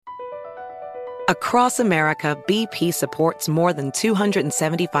Across America, BP supports more than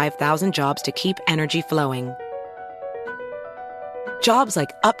 275,000 jobs to keep energy flowing. Jobs like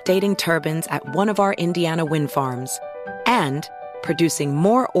updating turbines at one of our Indiana wind farms and producing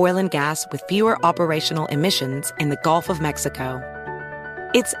more oil and gas with fewer operational emissions in the Gulf of Mexico.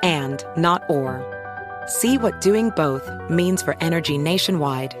 It's and, not or. See what doing both means for energy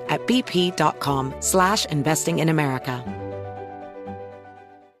nationwide at bp.com/investing in America.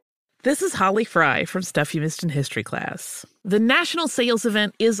 This is Holly Fry from Stuff You Missed in History class. The national sales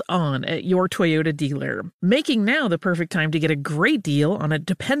event is on at your Toyota dealer, making now the perfect time to get a great deal on a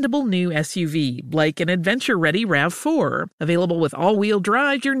dependable new SUV, like an adventure-ready RAV4. Available with all-wheel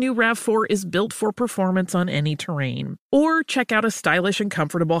drive, your new RAV4 is built for performance on any terrain. Or check out a stylish and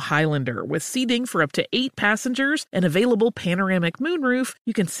comfortable Highlander with seating for up to 8 passengers and available panoramic moonroof.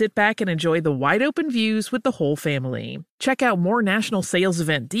 You can sit back and enjoy the wide-open views with the whole family. Check out more national sales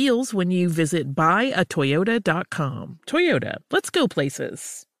event deals when you visit buyatoyota.com. Toyota, let's go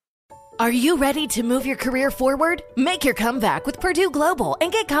places. Are you ready to move your career forward? Make your comeback with Purdue Global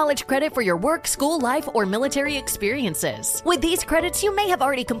and get college credit for your work, school, life, or military experiences. With these credits, you may have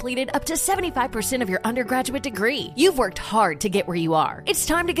already completed up to 75% of your undergraduate degree. You've worked hard to get where you are. It's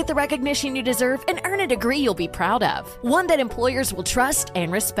time to get the recognition you deserve and earn a degree you'll be proud of. One that employers will trust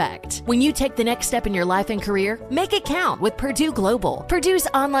and respect. When you take the next step in your life and career, make it count with Purdue Global, Purdue's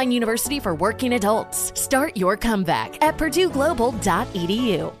online university for working adults. Start your comeback at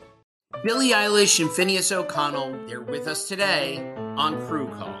purdueglobal.edu. Billie Eilish and Phineas O'Connell, they're with us today on Crew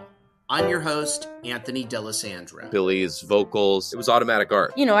Call. I'm your host, Anthony D'Alessandro. Billie's vocals, it was automatic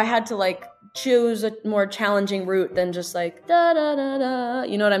art. You know, I had to choose a more challenging route than just da da da da.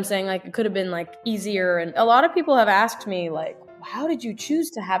 You know what I'm saying? It could have been easier. And a lot of people have asked me how did you choose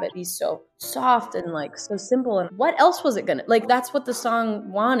to have it be so soft and so simple? And what else was it gonna that's what the song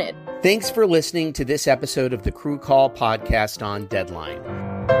wanted. Thanks for listening to this episode of the Crew Call podcast on Deadline.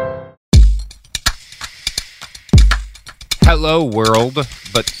 Hello, world,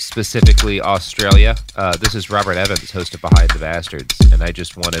 but specifically Australia. This is Robert Evans, host of Behind the Bastards, and I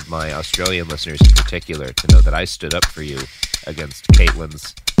just wanted my Australian listeners in particular to know that I stood up for you against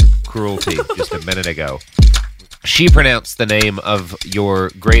Caitlin's cruelty just a minute ago. She pronounced the name of your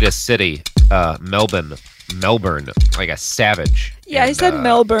greatest city, Melbourne, like a savage. Yeah, I said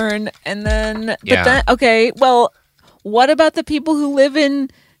Melbourne, and then, yeah. But then, okay, well, what about the people who live in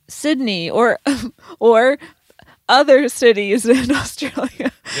Sydney or other cities in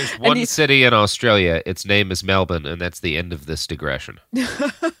Australia? There's one city in Australia. Its name is Melbourne, and that's the end of this digression.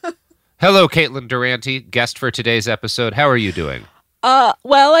 Hello, Caitlin Durante, guest for today's episode. How are you doing?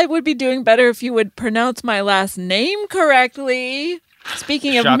 Well, I would be doing better if you would pronounce my last name correctly.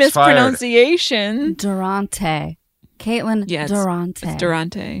 Speaking of Shots mispronunciation. Durante. Caitlin Durante. It's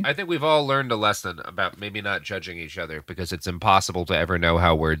Durante. I think we've all learned a lesson about maybe not judging each other because it's impossible to ever know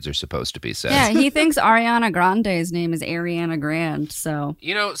how words are supposed to be said. Yeah, he thinks Ariana Grande's name is Ariana Grande, so.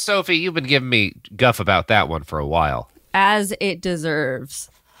 You know, Sophie, you've been giving me guff about that one for a while. As it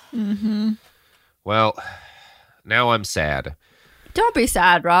deserves. Mm-hmm. Well, now I'm sad. Don't be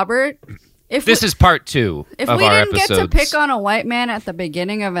sad, Robert. This is part 2 if of we our didn't episodes. get to pick on a white man at the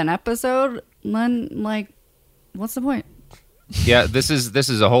beginning of an episode, then, what's the point? Yeah, this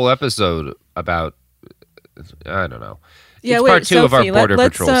is a whole episode about, I don't know. Yeah, it's wait, part 2 Sophie, of our Border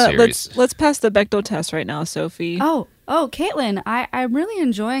Patrol series. Let's pass the Bechdel test right now, Sophie. Oh, Caitlin, I'm really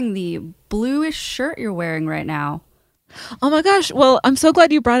enjoying the bluish shirt you're wearing right now. Oh my gosh! Well, I'm so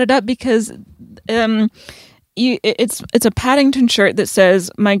glad you brought it up because it's a Paddington shirt that says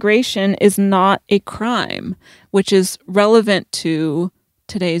 "Migration is not a crime," which is relevant to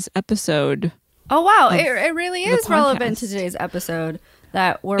today's episode. Oh wow! It really is relevant to today's episode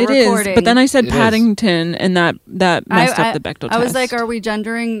that we're recording. It is, but then I said Paddington, and that messed up the Bechdel test. I was like, "Are we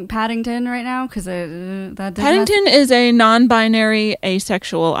gendering Paddington right now?" Because that Paddington is a non-binary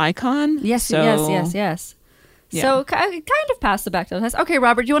asexual icon. Yes, so... yes. Yeah. So kind of passed the Bechdel test. Okay,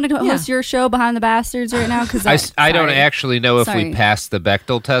 Robert, do you want to host your show Behind the Bastards right now? Because I don't actually know if we passed the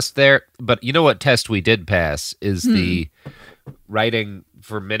Bechdel test there, but you know what test we did pass is the writing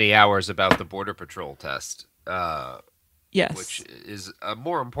for many hours about the Border Patrol test. Yes. Which is a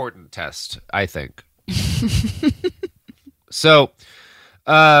more important test, I think. So,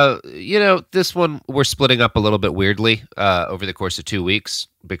 this one we're splitting up a little bit weirdly over the course of 2 weeks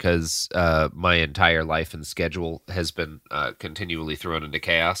because my entire life and schedule has been continually thrown into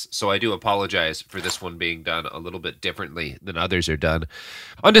chaos. So I do apologize for this one being done a little bit differently than others are done.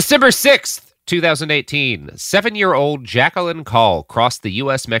 On December 6th, 2018, 7-year-old Jacqueline Call crossed the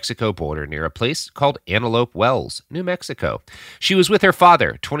U.S.-Mexico border near a place called Antelope Wells, New Mexico. She was with her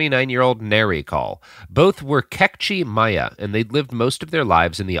father, 29-year-old Neri Call. Both were Kekchi Maya, and they'd lived most of their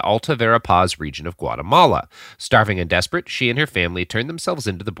lives in the Alta Verapaz region of Guatemala. Starving and desperate, she and her family turned themselves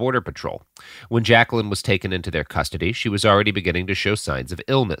into the Border Patrol. When Jacqueline was taken into their custody, she was already beginning to show signs of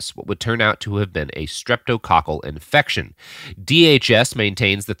illness, what would turn out to have been a streptococcal infection. DHS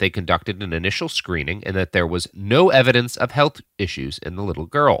maintains that they conducted an initial screening and that there was no evidence of health issues in the little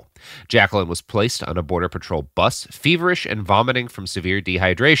girl. Jacqueline was placed on a Border Patrol bus, feverish and vomiting from severe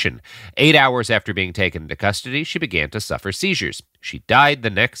dehydration. 8 hours after being taken into custody, she began to suffer seizures. She died the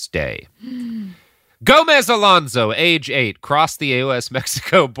next day. Gomez Alonso, age 8, crossed the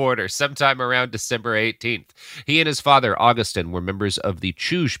U.S.-Mexico border sometime around December 18th. He and his father, Augustin, were members of the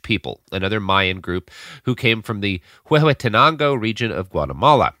Chuj people, another Mayan group who came from the Huehuetenango region of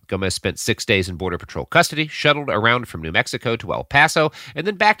Guatemala. Gomez spent 6 days in Border Patrol custody, shuttled around from New Mexico to El Paso, and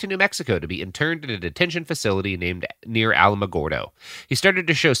then back to New Mexico to be interned in a detention facility named near Alamogordo. He started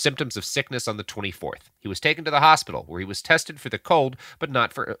to show symptoms of sickness on the 24th. He was taken to the hospital, where he was tested for the cold, but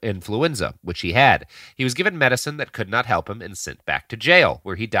not for influenza, which he had. He was given medicine that could not help him and sent back to jail,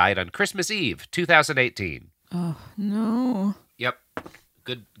 where he died on Christmas Eve, 2018. Oh, no. Yep.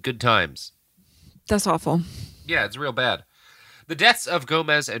 Good times. That's awful. Yeah, it's real bad. The deaths of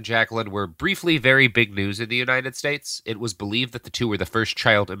Gomez and Jacqueline were briefly very big news in the United States. It was believed that the two were the first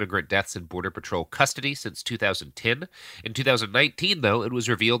child immigrant deaths in Border Patrol custody since 2010. In 2019, though, it was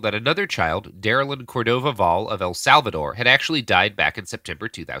revealed that another child, Darylyn Cordova Val of El Salvador, had actually died back in September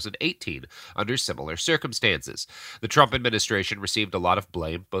 2018 under similar circumstances. The Trump administration received a lot of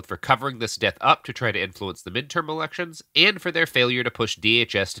blame, both for covering this death up to try to influence the midterm elections and for their failure to push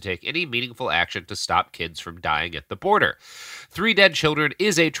DHS to take any meaningful action to stop kids from dying at the border. 3 dead children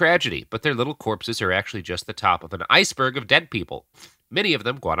is a tragedy, but their little corpses are actually just the top of an iceberg of dead people, many of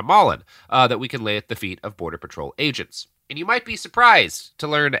them Guatemalan, that we can lay at the feet of Border Patrol agents. And you might be surprised to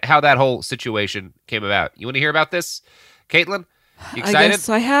learn how that whole situation came about. You want to hear about this, Caitlin? You excited? I guess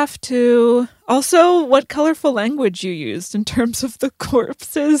I have to. Also, what colorful language you used in terms of the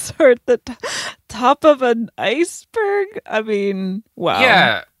corpses are at the top of an iceberg. I mean, wow.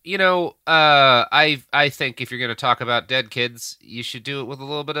 Yeah. You know, I think if you're going to talk about dead kids, you should do it with a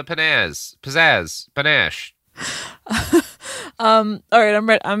little bit of panache. All right,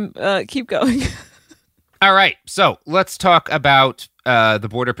 I'm ready. Keep going. All right, so let's talk about the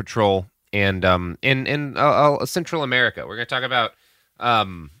Border Patrol and in Central America. We're going to talk about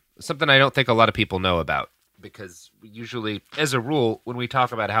something I don't think a lot of people know about, because usually, as a rule, when we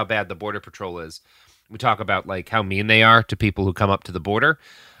talk about how bad the Border Patrol is, we talk about like how mean they are to people who come up to the border,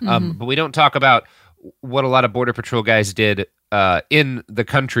 but we don't talk about what a lot of Border Patrol guys did in the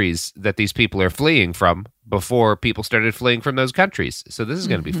countries that these people are fleeing from before people started fleeing from those countries. So this is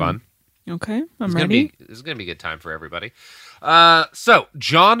going to be fun. Okay, I'm ready. This is going to be a good time for everybody. So,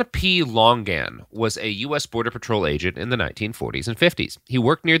 John P. Longan was a U.S. Border Patrol agent in the 1940s and 50s. He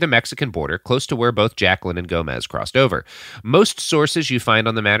worked near the Mexican border, close to where both Jacqueline and Gomez crossed over. Most sources you find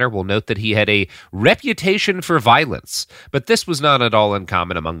on the matter will note that he had a reputation for violence, but this was not at all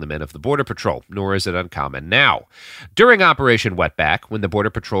uncommon among the men of the Border Patrol, nor is it uncommon now. During Operation Wetback, when the Border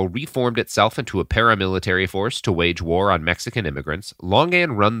Patrol reformed itself into a paramilitary force to wage war on Mexican immigrants,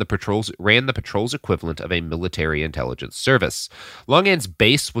 Longan ran the patrol's equivalent of a military intelligence service. Longan's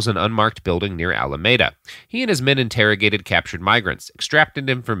base was an unmarked building near Alameda. He and his men interrogated captured migrants, extracted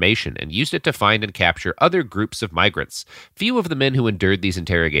information, and used it to find and capture other groups of migrants. Few of the men who endured these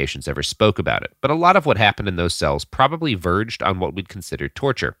interrogations ever spoke about it, but a lot of what happened in those cells probably verged on what we'd consider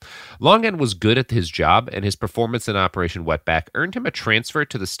torture. Longan was good at his job, and his performance in Operation Wetback earned him a transfer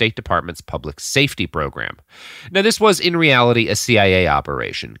to the State Department's Public Safety Program. Now, this was in reality a CIA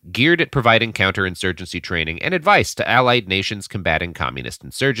operation, geared at providing counterinsurgency training and advice to allied nations combating communist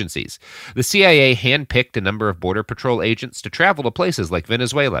insurgencies. The CIA handpicked a number of Border Patrol agents to travel to places like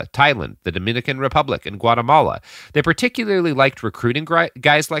Venezuela, Thailand, the Dominican Republic, and Guatemala. They particularly liked recruiting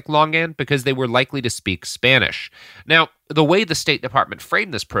guys like Longan because they were likely to speak Spanish. Now, the way the State Department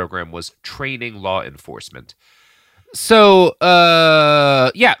framed this program was training law enforcement. So,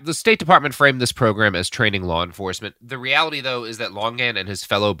 the State Department framed this program as training law enforcement. The reality, though, is that Longan and his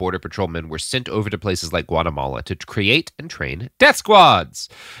fellow Border Patrolmen were sent over to places like Guatemala to create and train death squads.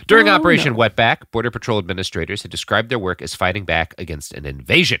 During Operation Wetback, Border Patrol administrators had described their work as fighting back against an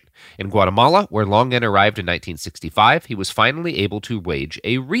invasion. In Guatemala, where Longan arrived in 1965, he was finally able to wage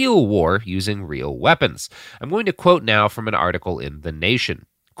a real war using real weapons. I'm going to quote now from an article in The Nation.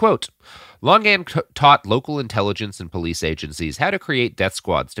 Quote, Longan taught local intelligence and police agencies how to create death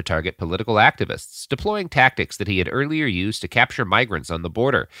squads to target political activists, deploying tactics that he had earlier used to capture migrants on the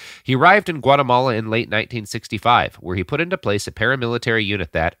border. He arrived in Guatemala in late 1965, where he put into place a paramilitary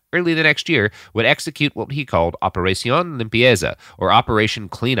unit that, early the next year, would execute what he called Operación Limpieza, or Operation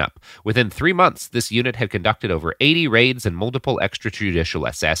Cleanup. Within 3 months, this unit had conducted over 80 raids and multiple extrajudicial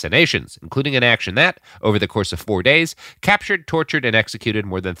assassinations, including an action that, over the course of 4 days, captured, tortured, and executed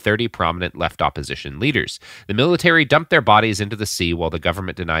more than 30 prominent left opposition leaders. The military dumped their bodies into the sea while the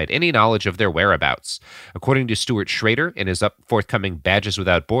government denied any knowledge of their whereabouts. According to Stuart Schrader in his forthcoming Badges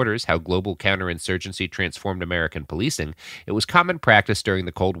Without Borders, How Global Counterinsurgency Transformed American Policing, it was common practice during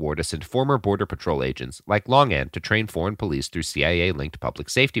the Cold War to send former Border Patrol agents, like Longan, to train foreign police through CIA-linked public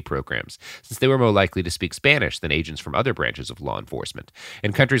safety programs, since they were more likely to speak Spanish than agents from other branches of law enforcement.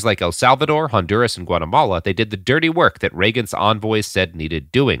 In countries like El Salvador, Honduras, and Guatemala, they did the dirty work that Reagan's envoys said needed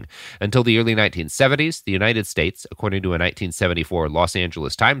doing. Until the early 1970s, the United States, according to a 1974 Los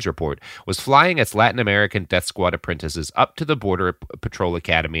Angeles Times report, was flying its Latin American death squad apprentices up to the Border Patrol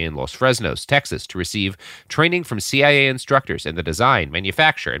Academy in Los Fresnos, Texas, to receive training from CIA instructors in the design,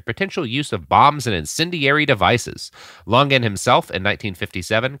 manufacture, and potential use of bombs and incendiary devices. Longan himself, in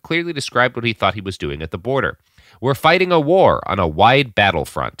 1957, clearly described what he thought he was doing at the border. We're fighting a war on a wide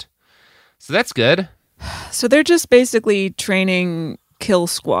battlefront. So that's good. So they're just basically training kill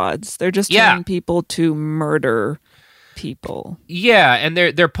squads. They're just training people to murder people. Yeah, and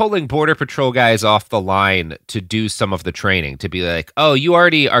they're pulling Border Patrol guys off the line to do some of the training, to be like, oh, you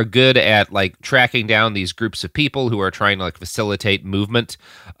already are good at like tracking down these groups of people who are trying to like facilitate movement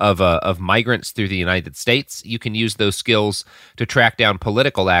of migrants through the United States. You can use those skills to track down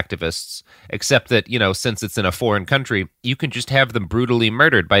political activists, except that, you know, since it's in a foreign country, you can just have them brutally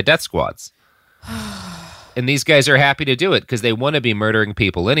murdered by death squads. And these guys are happy to do it because they want to be murdering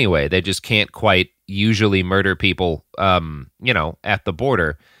people anyway. They just can't quite usually murder people, at the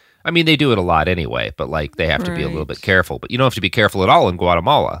border. I mean, they do it a lot anyway, but like they have to be a little bit careful. But you don't have to be careful at all in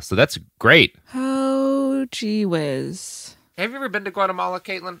Guatemala, so that's great. Oh, gee whiz. Have you ever been to Guatemala,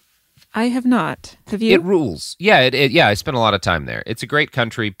 Caitlin? I have not. Have you? It rules. Yeah, I spent a lot of time there. It's a great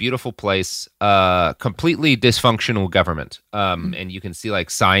country, beautiful place, completely dysfunctional government. And you can see like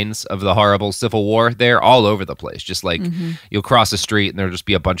signs of the horrible civil war there all over the place. Just like you'll cross the street and there'll just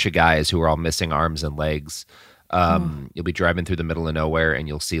be a bunch of guys who are all missing arms and legs. You'll be driving through the middle of nowhere and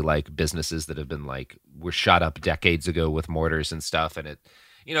you'll see like businesses that have been like, were shot up decades ago with mortars and stuff. And it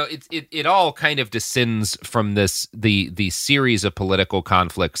all kind of descends from the series of political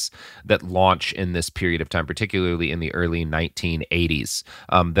conflicts that launch in this period of time, particularly in the early 1980s,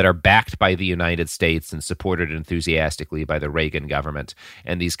 that are backed by the United States and supported enthusiastically by the Reagan government.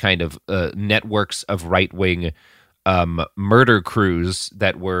 And these kind of networks of right-wing murder crews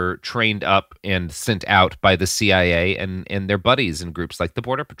that were trained up and sent out by the CIA and their buddies in groups like the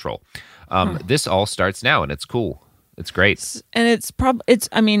Border Patrol. This all starts now, and it's cool. It's great. And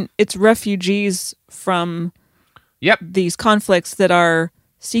it's refugees from these conflicts that are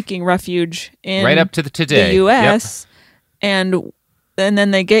seeking refuge in right up to today. The U.S. And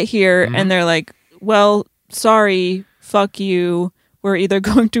then they get here and they're like, well, sorry, fuck you. We're either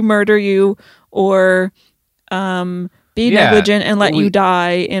going to murder you or be negligent and let you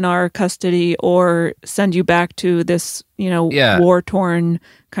die in our custody or send you back to this, war-torn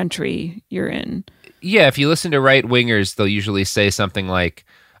country you're in. Yeah, if you listen to right-wingers, they'll usually say something like,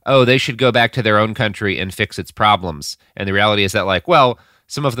 oh, they should go back to their own country and fix its problems. And the reality is that, like, well,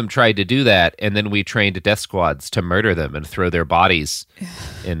 some of them tried to do that, and then we trained death squads to murder them and throw their bodies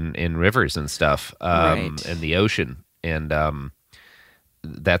in rivers and stuff, in the ocean. And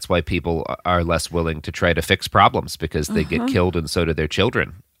that's why people are less willing to try to fix problems, because they get killed and so do their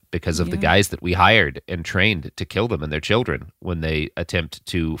children. Because of the guys that we hired and trained to kill them and their children when they attempt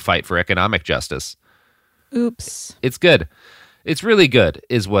to fight for economic justice. Oops. It's good. It's really good,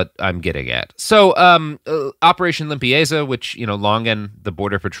 is what I'm getting at. So, Operation Limpieza, which, Longan, the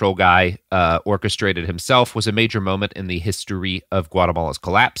Border Patrol guy, orchestrated himself, was a major moment in the history of Guatemala's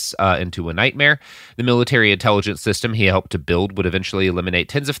collapse into a nightmare. The military intelligence system he helped to build would eventually eliminate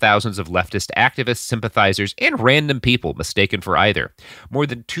tens of thousands of leftist activists, sympathizers, and random people mistaken for either. More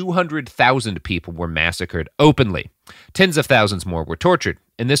than 200,000 people were massacred openly. Tens of thousands more were tortured.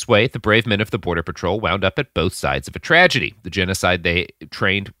 In this way, the brave men of the Border Patrol wound up at both sides of a tragedy. The genocide they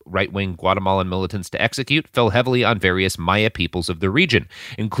trained right-wing Guatemalan militants to execute fell heavily on various Maya peoples of the region,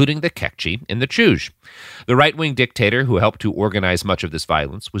 including the Kekchi and the Chuj. The right-wing dictator who helped to organize much of this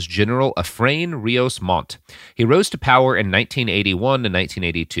violence was General Efrain Rios Montt. He rose to power in 1981 and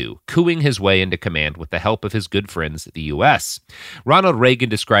 1982, cooing his way into command with the help of his good friends, the U.S. Ronald Reagan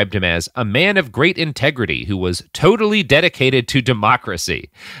described him as a man of great integrity who was totally dedicated to democracy.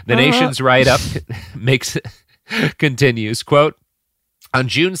 The nation's write-up continues, quote, on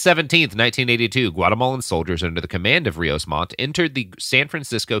June 17th, 1982, Guatemalan soldiers under the command of Rios Montt entered the San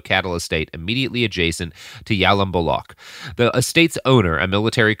Francisco cattle estate immediately adjacent to Yalamboloc. The estate's owner, a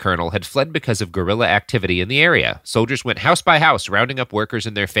military colonel, had fled because of guerrilla activity in the area. Soldiers went house by house, rounding up workers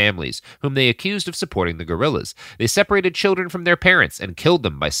and their families, whom they accused of supporting the guerrillas. They separated children from their parents and killed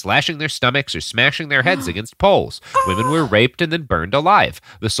them by slashing their stomachs or smashing their heads against poles. Women were raped and then burned alive.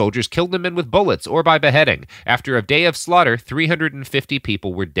 The soldiers killed the men with bullets or by beheading. After a day of slaughter, 350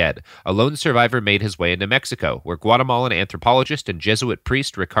 people were dead. A lone survivor made his way into Mexico, where Guatemalan anthropologist and Jesuit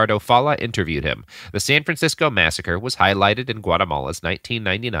priest Ricardo Falla interviewed him. The San Francisco massacre was highlighted in Guatemala's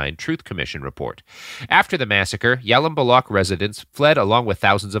 1999 Truth Commission report. After the massacre, Yalamboloc residents fled along with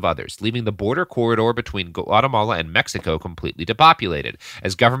thousands of others, leaving the border corridor between Guatemala and Mexico completely depopulated,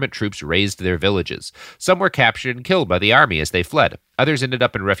 as government troops razed their villages. Some were captured and killed by the army as they fled. Others ended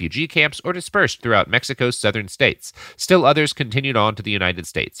up in refugee camps or dispersed throughout Mexico's southern states. Still others continued on to the United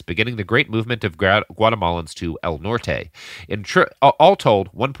States, beginning the great movement of Guatemalans to El Norte. All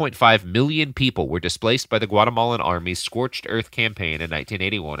told, 1.5 million people were displaced by the Guatemalan Army's Scorched Earth campaign in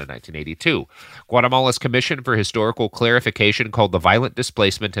 1981 and 1982. Guatemala's Commission for Historical Clarification called the violent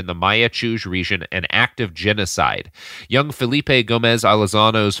displacement in the Maya Chuj region an act of genocide. Young Felipe Gomez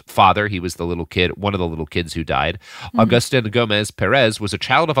Alazano's father, he was the little kid, one of the little kids who died, Agustin Gomez Perez, was a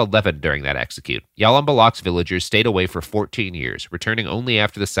child of 11 during that execute. Yalamboloc's villagers stayed away for 14 years, returning only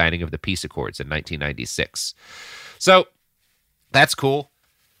after the signing of the peace accords in 1996. So, that's cool.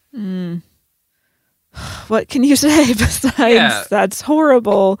 What can you say besides that's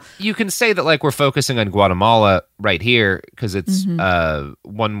horrible? You can say that like we're focusing on Guatemala right here because it's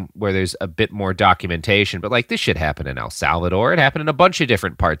one where there's a bit more documentation, but like this shit happened in El Salvador. It happened in a bunch of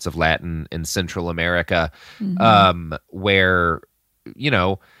different parts of Latin and Central America where, you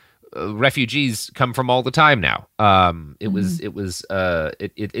know, refugees come from all the time now.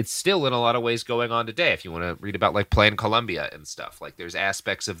 It's still in a lot of ways going on today. If you want to read about like Plan Colombia and stuff, like there's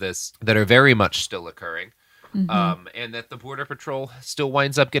aspects of this that are very much still occurring, and that the Border Patrol still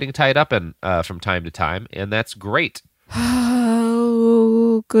winds up getting tied up in from time to time, and that's great.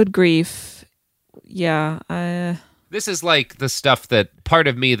 Oh, good grief! Yeah, This is like the stuff that part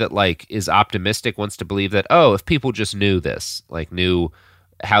of me that like is optimistic wants to believe that, oh, if people just knew this, like knew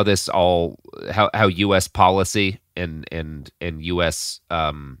how this all, how U.S. policy and U.S.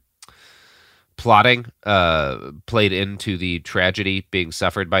 Plotting played into the tragedy being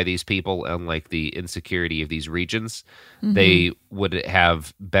suffered by these people and like the insecurity of these regions, they would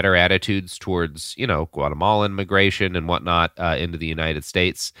have better attitudes towards, you know, Guatemalan migration and whatnot into the United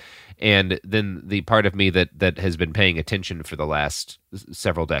States. And then the part of me that has been paying attention for the last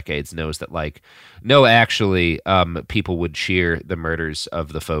several decades knows that, like, no, actually, people would cheer the murders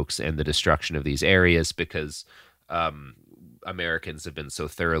of the folks and the destruction of these areas because Americans have been so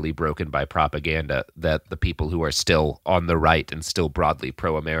thoroughly broken by propaganda that the people who are still on the right and still broadly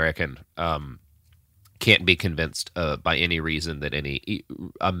pro-American can't be convinced by any reason that any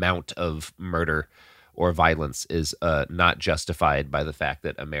amount of murder or violence is not justified by the fact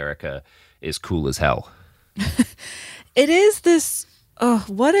that America is cool as hell. It is this,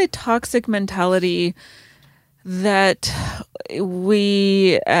 what a toxic mentality that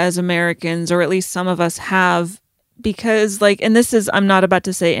we as Americans, or at least some of us, have, because like, and this is, I'm not about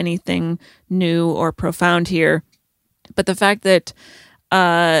to say anything new or profound here, but the fact that,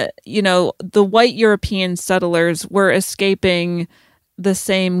 you know, the white European settlers were escaping the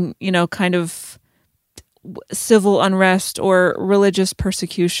same, you know, kind of civil unrest or religious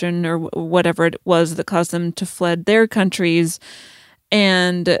persecution or whatever it was that caused them to fled their countries,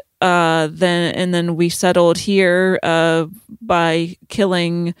 and then we settled here by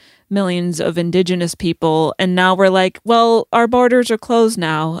killing millions of indigenous people, and now we're like, well, our borders are closed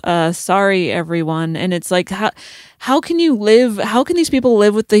now. Sorry, everyone. And it's like, how can you live? How can these people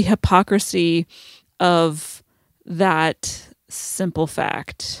live with the hypocrisy of that simple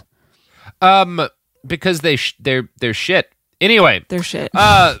fact? Because they're shit. Anyway, they're shit.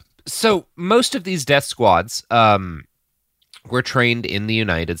 So most of these death squads were trained in the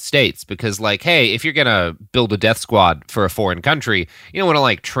United States because, like, hey, if you're going to build a death squad for a foreign country, you don't want to,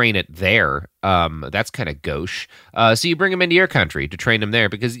 like, train it there. That's kind of gauche. So you bring them into your country to train them there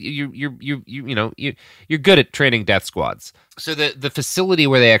because you're good at training death squads. So the facility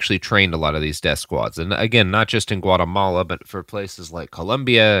where they actually trained a lot of these death squads, and again, not just in Guatemala, but for places like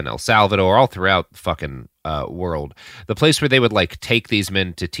Colombia and El Salvador, all throughout the fucking world, the place where they would like take these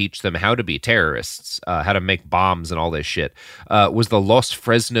men to teach them how to be terrorists, how to make bombs and all this shit, was the Los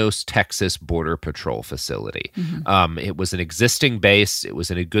Fresnos, Texas Border Patrol facility. Mm-hmm. It was an existing base. It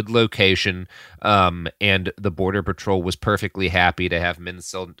was in a good location. And the Border Patrol was perfectly happy to have men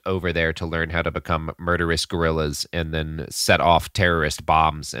sent over there to learn how to become murderous guerrillas and then set off terrorist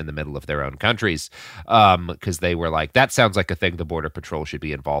bombs in the middle of their own countries, because they were like, that sounds like a thing the Border Patrol should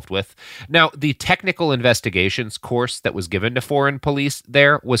be involved with. Now, the technical investigations course that was given to foreign police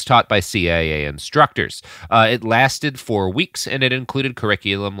there was taught by CIA instructors. It lasted 4 weeks, and it included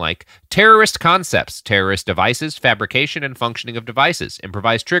curriculum like terrorist concepts, terrorist devices, fabrication and functioning of devices,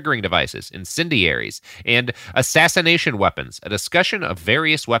 improvised triggering devices, incendiaries, and assassination weapons, a discussion of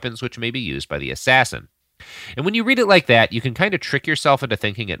various weapons which may be used by the assassin. And when you read it like that, you can kind of trick yourself into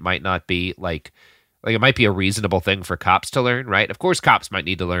thinking it might not be like it might be a reasonable thing for cops to learn, right? Of course, cops might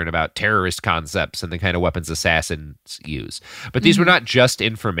need to learn about terrorist concepts and the kind of weapons assassins use. But these were not just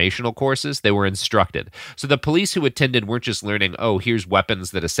informational courses. They were instructed. So the police who attended weren't just learning, oh, here's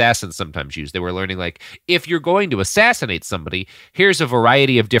weapons that assassins sometimes use. They were learning, like, if you're going to assassinate somebody, here's a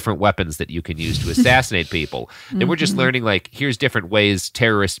variety of different weapons that you can use to assassinate people. They were just learning, like, here's different ways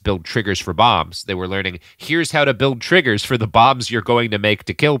terrorists build triggers for bombs. They were learning, here's how to build triggers for the bombs you're going to make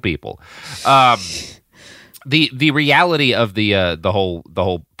to kill people. The reality of the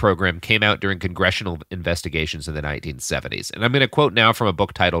whole program came out during congressional investigations in the 1970s. And I'm going to quote now from a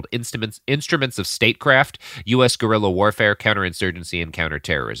book titled Instruments of Statecraft, U.S. Guerrilla Warfare, Counterinsurgency, and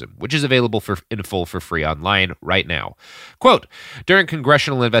Counterterrorism, which is available in full for free online right now. Quote, during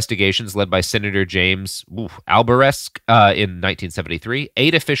congressional investigations led by Senator James Alvarez in 1973,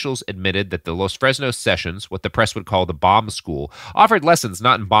 8 officials admitted that the Los Fresnos sessions, what the press would call the bomb school, offered lessons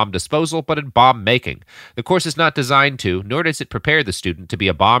not in bomb disposal, but in bomb making. The course is not designed to, nor does it prepare the student to be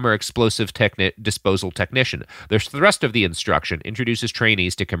a bomb or explosive disposal technician. The thrust of the instruction introduces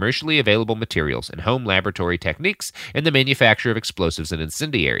trainees to commercially available materials and home laboratory techniques in the manufacture of explosives and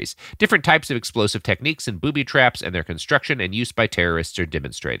incendiaries. Different types of explosive techniques and booby traps and their construction and use by terrorists are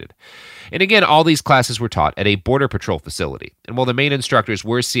demonstrated. And again, all these classes were taught at a Border Patrol facility. And while the main instructors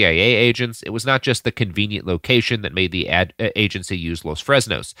were CIA agents, it was not just the convenient location that made the agency use Los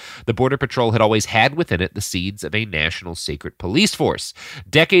Fresnos. The Border Patrol had always had within it the seeds of a national secret police force.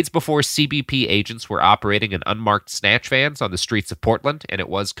 Decades before CBP agents were operating in unmarked snatch vans on the streets of Portland, and it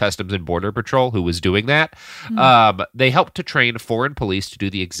was Customs and Border Patrol who was doing that, they helped to train foreign police to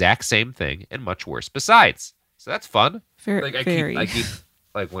do the exact same thing and much worse besides. So that's fun. I keep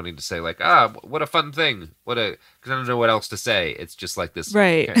like wanting to say like, what a fun thing. Because I don't know what else to say. It's just like this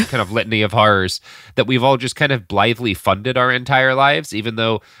kind of litany of horrors that we've all just kind of blithely funded our entire lives, even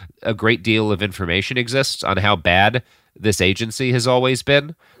though a great deal of information exists on how bad this agency has always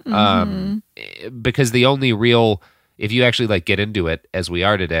been. Because the only real, if you actually like get into it as we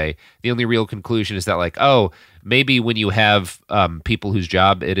are today, the only real conclusion is that like, oh, maybe when you have people whose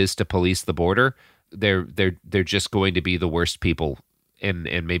job it is to police the border, they're just going to be the worst people, and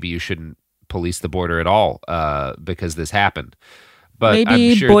maybe you shouldn't police the border at all because this happened. But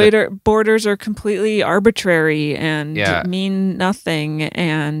maybe I'm sure borders are completely arbitrary and mean nothing.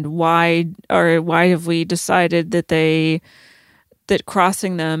 And why have we decided that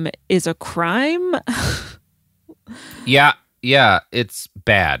crossing them is a crime? Yeah, it's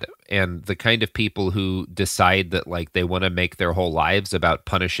bad. And the kind of people who decide that like they want to make their whole lives about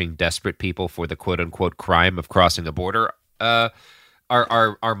punishing desperate people for the quote unquote crime of crossing a border are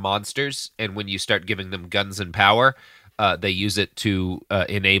monsters. And when you start giving them guns and power, they use it to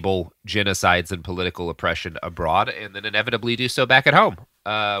enable genocides and political oppression abroad, and then inevitably do so back at home,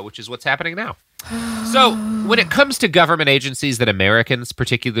 which is what's happening now. So, when it comes to government agencies that Americans,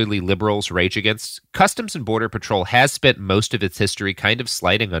 particularly liberals, rage against, Customs and Border Patrol has spent most of its history kind of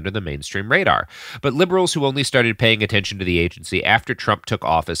sliding under the mainstream radar. But liberals who only started paying attention to the agency after Trump took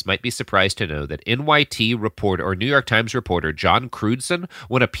office might be surprised to know that NYT reporter or New York Times reporter John Crudson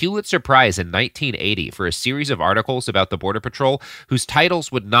won a Pulitzer Prize in 1980 for a series of articles about the Border Patrol whose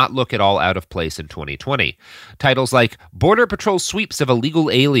titles would not look at all out of place in 2020. Titles like Border Patrol Sweeps of Illegal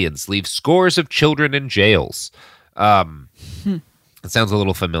Aliens Leave Scores of Children in Jails. It sounds a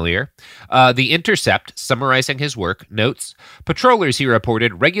little familiar. The Intercept, summarizing his work, notes, patrollers, he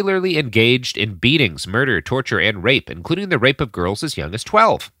reported, regularly engaged in beatings, murder, torture, and rape, including the rape of girls as young as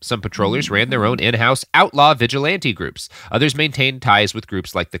 12. Some patrollers ran their own in-house outlaw vigilante groups. Others maintained ties with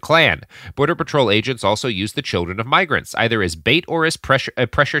groups like the Klan. Border Patrol agents also used the children of migrants, either as bait or as a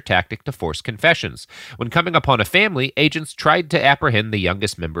pressure tactic to force confessions. When coming upon a family, agents tried to apprehend the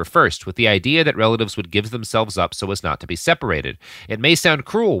youngest member first, with the idea that relatives would give themselves up so as not to be separated. It may sound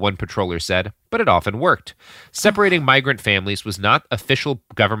cruel, one patroller said, but it often worked. Separating migrant families was not official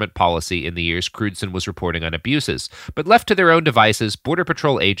government policy in the years Crewdson was reporting on abuses, but left to their own devices, Border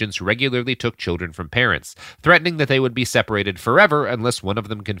Patrol agents regularly took children from parents, threatening that they would be separated forever unless one of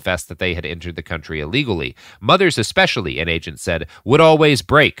them confessed that they had entered the country illegally. Mothers especially, an agent said, would always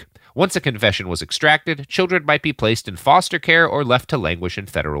break. Once a confession was extracted, children might be placed in foster care or left to languish in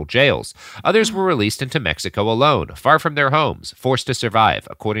federal jails. Others were released into Mexico alone, far from their homes, forced to survive,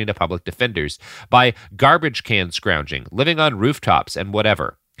 according to public defenders, by garbage can scrounging, living on rooftops, and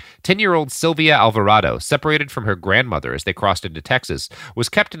whatever. 10-year-old Sylvia Alvarado, separated from her grandmother as they crossed into Texas, was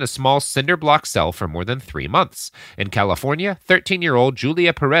kept in a small cinder-block cell for more than 3 months. In California, 13-year-old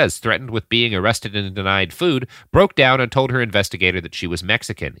Julia Perez, threatened with being arrested and denied food, broke down and told her investigator that she was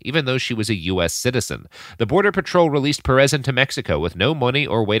Mexican, even though she was a U.S. citizen. The Border Patrol released Perez into Mexico with no money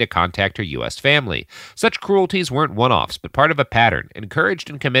or way to contact her U.S. family. Such cruelties weren't one-offs, but part of a pattern, encouraged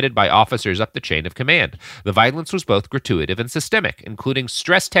and committed by officers up the chain of command. The violence was both gratuitous and systemic, including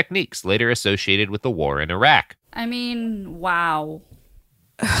stress techniques later associated with the war in Iraq. I mean, wow.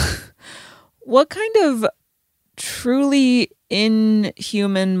 What kind of truly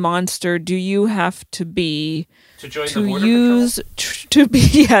inhuman monster do you have to be to join to the Border use to be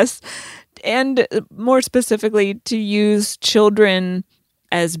yes, and more specifically to use children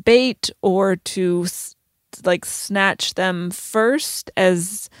as bait or to like snatch them first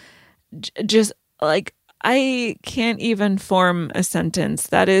as just like I can't even form a sentence.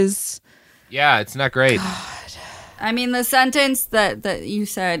 That is... Yeah, it's not great. God. I mean, the sentence that you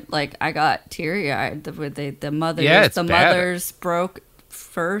said, like, I got teary-eyed with the mothers. Yeah, it's the bad. mothers broke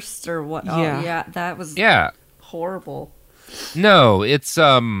first or what? Yeah. Oh, yeah, that was horrible. No, it's,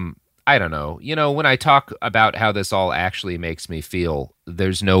 I don't know. You know, when I talk about how this all actually makes me feel,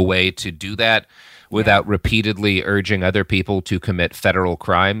 there's no way to do that without repeatedly urging other people to commit federal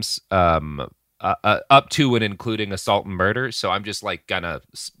crimes. Up to and including assault and murder. So I'm just like gonna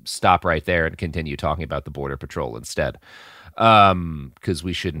stop right there and continue talking about the Border Patrol instead. Because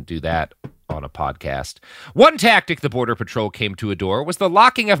we shouldn't do that on a podcast. One tactic the Border Patrol came to adore was the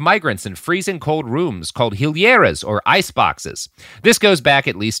locking of migrants in freezing cold rooms called hilieras, or ice boxes. This goes back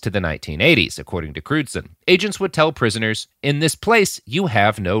at least to the 1980s, according to Crewdson. Agents would tell prisoners, in this place, you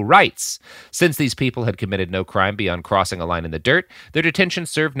have no rights. Since these people had committed no crime beyond crossing a line in the dirt, their detention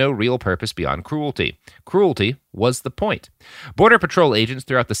served no real purpose beyond cruelty. Cruelty was the point. Border Patrol agents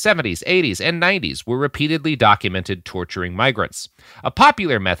throughout the 70s, 80s, and 90s were repeatedly documented torturing migrants. A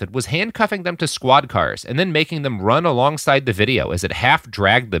popular method was handcuffing them to squad cars and then making them run alongside the video as it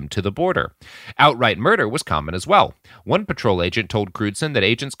half-dragged them to the border. Outright murder was common as well. One patrol agent told Crewdson that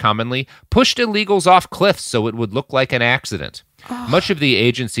agents commonly pushed illegals off cliffs so it would look like an accident. Much of the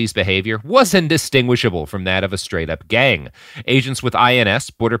agency's behavior was indistinguishable from that of a straight-up gang. Agents with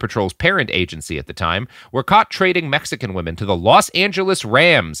INS, Border Patrol's parent agency at the time, were caught trading Mexican women to the Los Angeles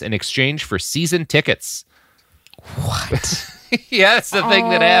Rams in exchange for season tickets. What? Yeah, that's the thing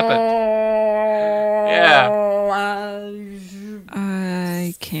that happened. Yeah.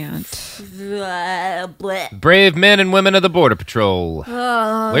 I can't. Brave men and women of the Border Patrol.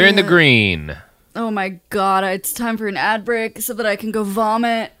 Wearing the green. Oh my god, it's time for an ad break so that I can go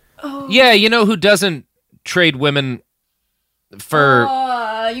vomit. Oh. Yeah, you know who doesn't trade women for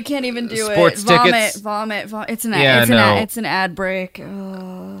you can't even do sports it. tickets? Vomit. It's an Yeah, an ad break.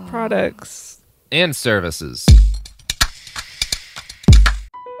 Oh. Products and services.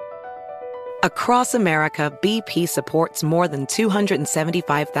 Across America, BP supports more than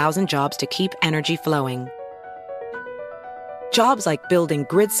 275,000 jobs to keep energy flowing. Jobs like building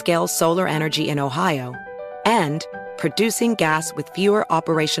grid-scale solar energy in Ohio and producing gas with fewer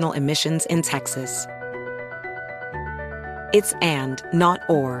operational emissions in Texas. It's and, not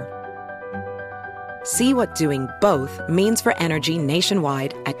or. See what doing both means for energy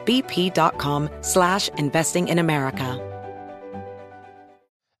nationwide at bp.com/investing in America.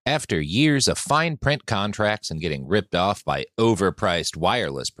 After years of fine print contracts and getting ripped off by overpriced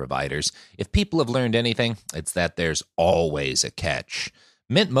wireless providers, if people have learned anything, it's that there's always a catch.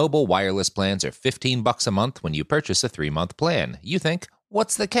 Mint Mobile wireless plans are $15 a month when you purchase a 3-month plan. You think,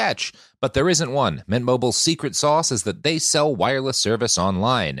 What's the catch? But there isn't one. Mint Mobile's secret sauce is that they sell wireless service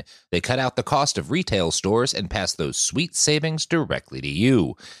online. They cut out the cost of retail stores and pass those sweet savings directly to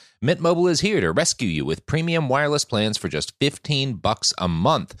you. Mint Mobile is here to rescue you with premium wireless plans for just $15 a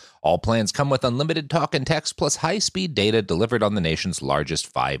month. All plans come with unlimited talk and text plus high-speed data delivered on the nation's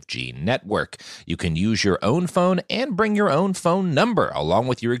largest 5G network. You can use your own phone and bring your own phone number along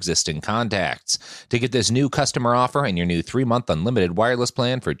with your existing contacts. To get this new customer offer and your new 3-month unlimited wireless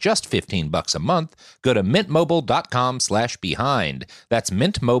plan for just $15 a month, go to mintmobile.com/behind. That's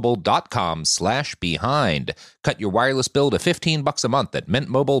mintmobile.com/behind. Cut your wireless bill to $15 a month at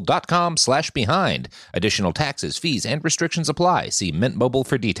mintmobile.com/behind. Additional taxes, fees, and restrictions apply. See Mint Mobile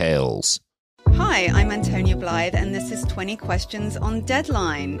for details. Hi, I'm Antonia Blythe, and this is 20 Questions on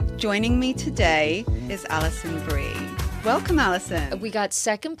Deadline. Joining me today is Alison Brie. Welcome, Alison. We got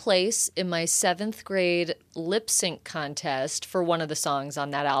second place in my 7th grade lip sync contest for one of the songs on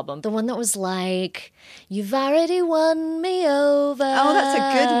that album. The one that was like, "You've already won me over." Oh, that's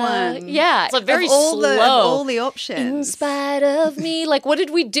a good one. Yeah. It's like very slow. Of all the options. In spite of me. Like, what did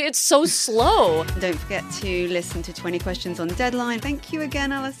we do? It's so slow. Don't forget to listen to 20 Questions on Deadline. Thank you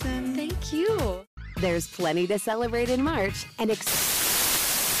again, Alison. Thank you. There's plenty to celebrate in March and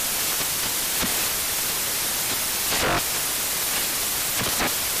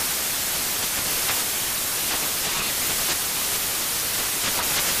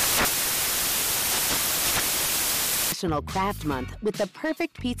National Craft Month with the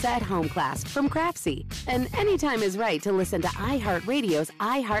perfect pizza at home class from Craftsy. And anytime is right to listen to iHeartRadio's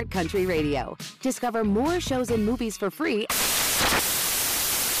iHeartCountry Radio. Discover more shows and movies for free.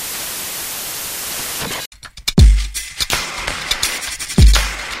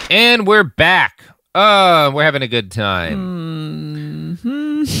 And we're back. We're having a good time.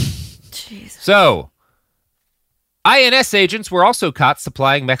 So, INS agents were also caught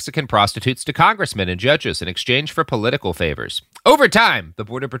supplying Mexican prostitutes to congressmen and judges in exchange for political favors. Over time, the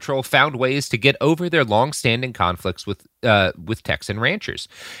Border Patrol found ways to get over their long-standing conflicts with Texan ranchers.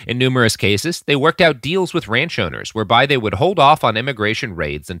 In numerous cases, they worked out deals with ranch owners whereby they would hold off on immigration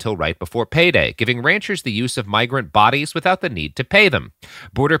raids until right before payday, giving ranchers the use of migrant bodies without the need to pay them.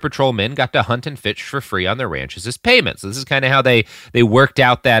 Border Patrol men got to hunt and fish for free on their ranches as payment. So this is kind of how they worked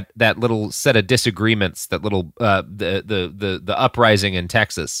out that little set of disagreements, that little the uprising in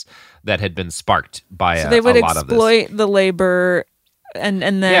Texas that had been sparked by so they would a lot of this. Exploit the labor and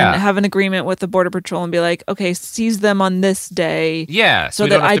then have an agreement with the Border Patrol and be like, okay, seize them on this day. Yeah. So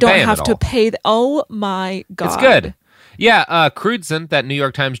that I don't have to pay. Oh my God. It's good. Yeah, Crutzen, that New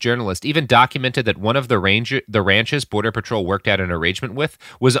York Times journalist, even documented that one of the ranches Border Patrol worked out an arrangement with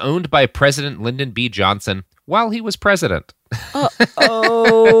was owned by President Lyndon B. Johnson while he was president.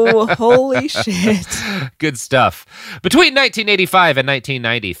 Holy shit. Good stuff. Between 1985 and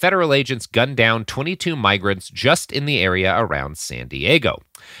 1990, federal agents gunned down 22 migrants just in the area around San Diego.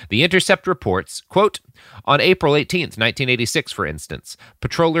 The Intercept reports, quote, on April 18th, 1986, for instance,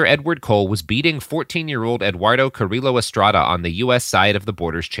 patroller Edward Cole was beating 14-year-old Eduardo Carrillo Estrada on the U.S. side of the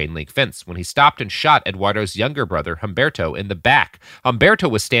border's chain-link fence when he stopped and shot Eduardo's younger brother, Humberto, in the back. Humberto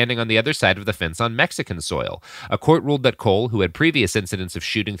was standing on the other side of the fence on Mexican soil. A court ruled that Cole, who had previous incidents of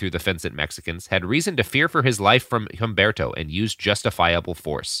shooting through the fence at Mexicans, had reason to fear for his life from Humberto and used justifiable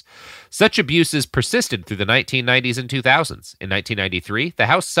force. Such abuses persisted through the 1990s and 2000s. In 1993,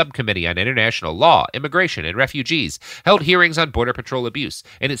 the House Subcommittee on International Law, Immigration, and Refugees held hearings on Border Patrol abuse,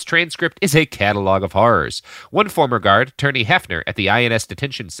 and its transcript is a catalog of horrors. One former guard, Turney Hefner, at the INS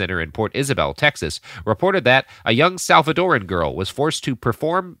Detention Center in Port Isabel, Texas, reported that a young Salvadoran girl was forced to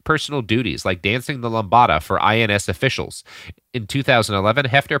perform personal duties like dancing the lambada for INS officials. In 2011,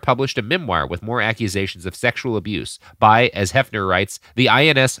 Hefner published a memoir with more accusations of sexual abuse by, as Hefner writes, the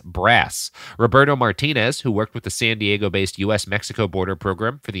INS brass. Roberto Martinez, who worked with the San Diego-based U.S.-Mexico border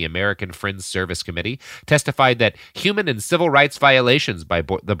program for the American Friends Service Committee, testified that human and civil rights violations by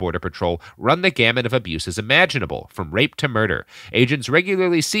the Border Patrol run the gamut of abuses imaginable, from rape to murder. Agents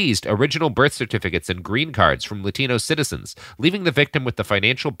regularly seized original birth certificates and green cards from Latino citizens, leaving the victim with the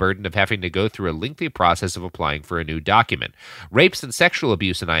financial burden of having to go through a lengthy process of applying for a new document. Rapes and sexual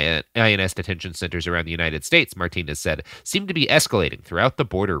abuse in INS detention centers around the United States, Martinez said, seem to be escalating throughout the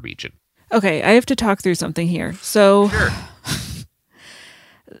border region. Okay, I have to talk through something here. So, sure.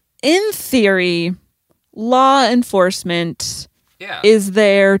 In theory, law enforcement is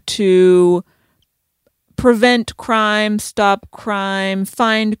there to prevent crime, stop crime,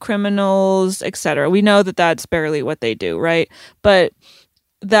 find criminals, etc. We know that that's barely what they do, right? But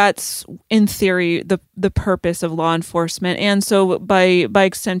that's in theory the purpose of law enforcement, and so by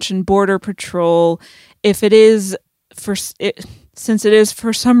extension, Border Patrol, if it is since it is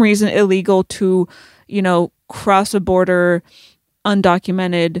for some reason illegal to, cross a border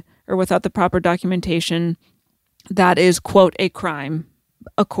undocumented or without the proper documentation, that is, quote, a crime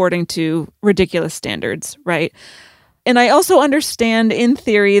according to ridiculous standards, right? And I also understand in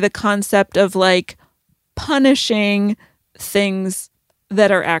theory the concept of like punishing things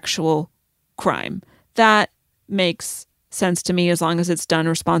that are actual crime. That makes sense to me as long as it's done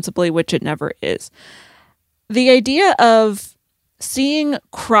responsibly, which it never is. The idea of seeing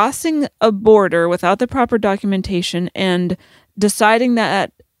crossing a border without the proper documentation and deciding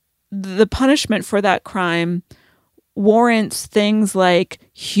that the punishment for that crime warrants things like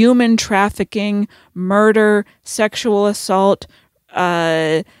human trafficking, murder, sexual assault,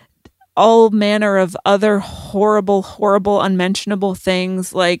 all manner of other horrible, unmentionable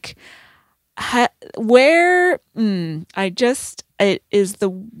things. Like, it is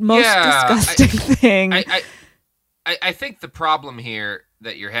the most disgusting thing. I think the problem here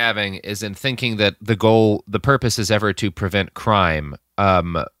that you're having is in thinking that the purpose is ever to prevent crime,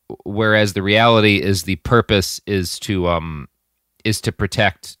 whereas the reality is the purpose is to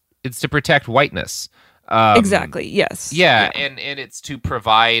protect whiteness. Exactly. Yes. Yeah, and it's to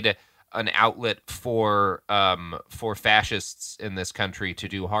provide an outlet for fascists in this country to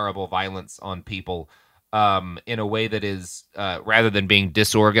do horrible violence on people in a way that is rather than being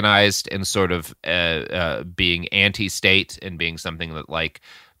disorganized and sort of being anti-state and being something that like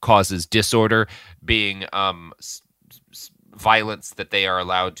causes disorder, being violence that they are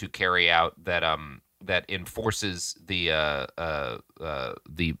allowed to carry out that enforces the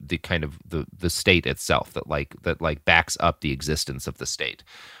kind of the state itself, that backs up the existence of the state.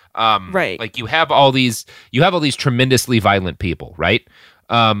 Right. Like you have all these tremendously violent people, right?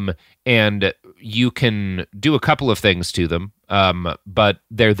 And you can do a couple of things to them, but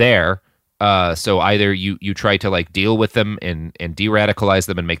they're there. So either you try to like deal with them and de-radicalize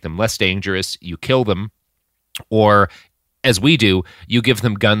them and make them less dangerous, you kill them, or as we do, you give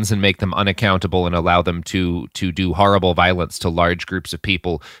them guns and make them unaccountable and allow them to do horrible violence to large groups of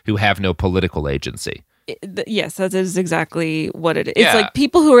people who have no political agency. Yes, that is exactly what it is. It's like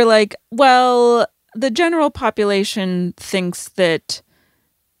people who are like, well, the general population thinks that,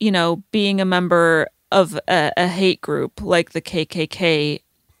 being a member of a hate group like the KKK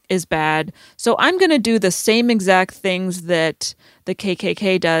is bad. So I'm going to do the same exact things that the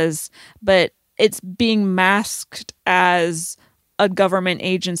KKK does, but it's being masked as a government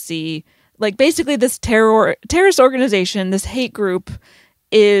agency. Like basically this terrorist organization, this hate group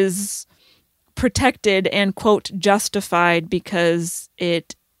is protected and, quote, justified because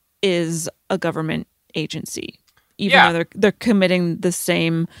it is a government agency. Even though they're committing the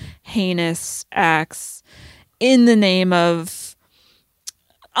same heinous acts in the name of,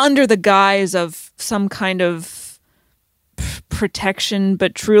 under the guise of some kind of protection,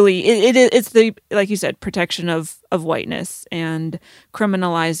 but truly it's the, like you said, protection of whiteness and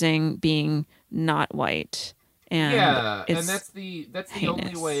criminalizing being not white. And and that's the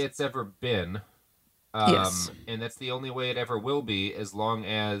only way it's ever been. Yes. And that's the only way it ever will be as long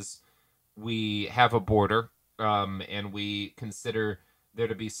as we have a border, and we consider there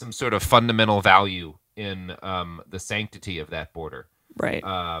to be some sort of fundamental value in the sanctity of that border. Right.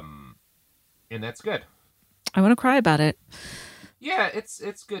 And that's good. I want to cry about it. Yeah,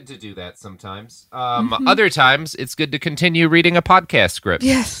 it's good to do that sometimes. Other times, it's good to continue reading a podcast script.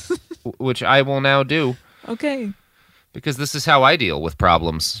 Yes. Which I will now do. Okay. Because this is how I deal with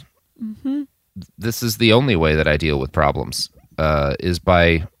problems. Mm-hmm. This is the only way that I deal with problems, is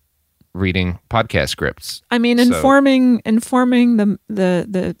by reading podcast scripts. I mean, informing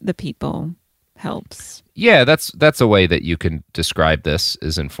the people helps. Yeah, that's a way that you can describe this,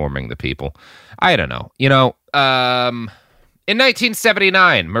 is informing the people. I don't know. In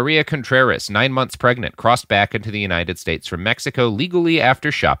 1979, Maria Contreras, 9 months pregnant, crossed back into the United States from Mexico legally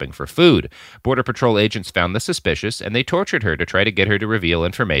after shopping for food. Border Patrol agents found this suspicious, and they tortured her to try to get her to reveal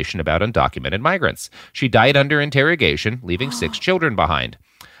information about undocumented migrants. She died under interrogation, leaving 6 children behind.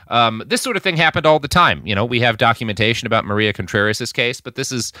 This sort of thing happened all the time. We have documentation about Maria Contreras' case, but this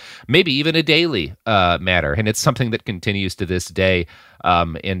is maybe even a daily matter, and it's something that continues to this day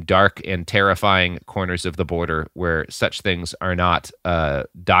in dark and terrifying corners of the border where such things are not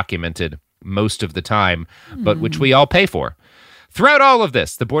documented most of the time, but which we all pay for. Throughout all of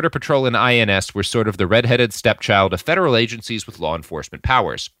this, the Border Patrol and INS were sort of the redheaded stepchild of federal agencies with law enforcement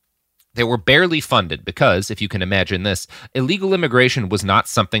powers. They were barely funded because, if you can imagine this, illegal immigration was not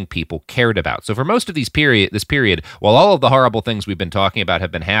something people cared about. So for most of this period, while all of the horrible things we've been talking about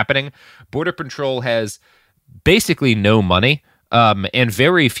have been happening, Border Patrol has basically no money. and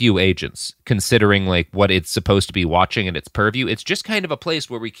very few agents, considering like what it's supposed to be watching in its purview. It's just kind of a place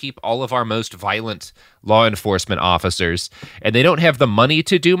where we keep all of our most violent law enforcement officers, and they don't have the money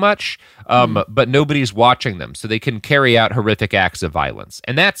to do much, but nobody's watching them, so they can carry out horrific acts of violence.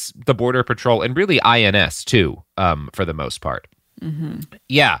 And that's the Border Patrol, and really INS too, for the most part.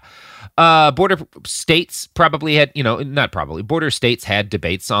 Yeah. Border states probably had, border states had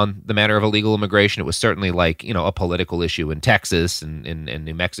debates on the matter of illegal immigration. It was certainly like, a political issue in Texas and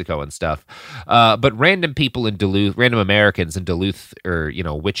New Mexico and stuff. But random people in Duluth, random Americans in Duluth or,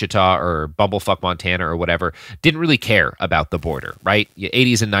 Wichita or Bumblefuck, Montana or whatever, didn't really care about the border, right?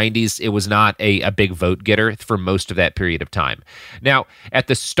 80s and 90s, it was not a big vote getter for most of that period of time. Now, at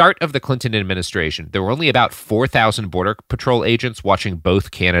the start of the Clinton administration, there were only about 4,000 Border Patrol agents watching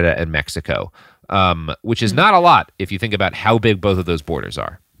both Canada and Mexico, which is not a lot if you think about how big both of those borders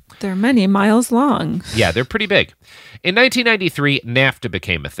are. They're many miles long. Yeah, they're pretty big. In 1993, NAFTA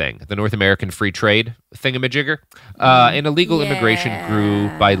became a thing, the North American Free Trade thingamajigger, and illegal immigration grew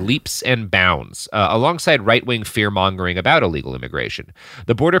by leaps and bounds, alongside right-wing fear-mongering about illegal immigration.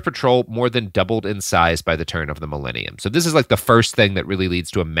 The Border Patrol more than doubled in size by the turn of the millennium. So this is like the first thing that really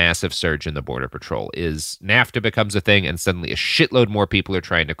leads to a massive surge in the Border Patrol, is NAFTA becomes a thing, and suddenly a shitload more people are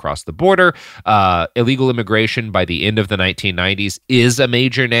trying to cross the border. Illegal immigration by the end of the 1990s is a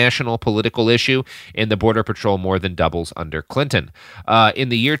major national political issue, and the Border Patrol more than doubles under Clinton. In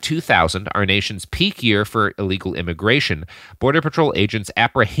the year 2000, our nation's peak year for illegal immigration, Border Patrol agents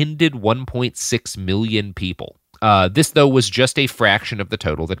apprehended 1.6 million people. This, though, was just a fraction of the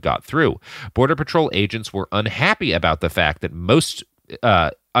total that got through. Border Patrol agents were unhappy about the fact that most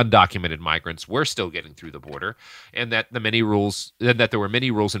undocumented migrants were still getting through the border, and that there were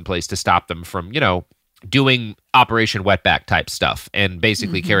many rules in place to stop them from, doing Operation Wetback type stuff and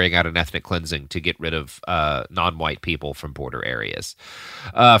basically carrying out an ethnic cleansing to get rid of non-white people from border areas.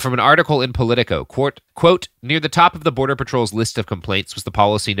 From an article in Politico, quote, near the top of the Border Patrol's list of complaints was the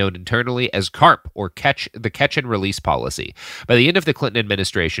policy known internally as CARP, or the Catch and Release Policy. By the end of the Clinton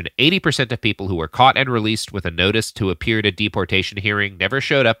administration, 80% of people who were caught and released with a notice to appear at a deportation hearing never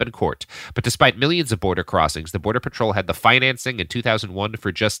showed up in court. But despite millions of border crossings, the Border Patrol had the financing in 2001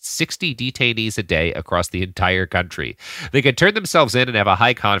 for just 60 detainees a day across the entire country. They could turn themselves in and have a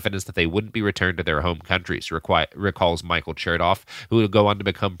high confidence that they wouldn't be returned to their home countries, recalls Michael Chertoff, who would go on to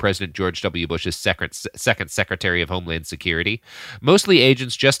become President George W. Bush's second Secretary of Homeland Security. Mostly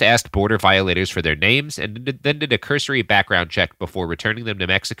agents just asked border violators for their names and then did a cursory background check before returning them to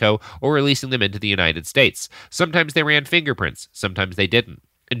Mexico or releasing them into the United States. Sometimes they ran fingerprints, sometimes they didn't.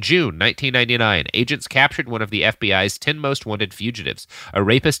 In June 1999, agents captured one of the FBI's 10 most wanted fugitives, a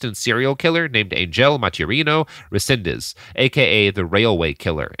rapist and serial killer named Angel Maturino Resendez, a.k.a. the Railway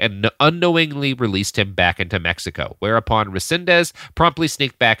Killer, and unknowingly released him back into Mexico, whereupon Resendez promptly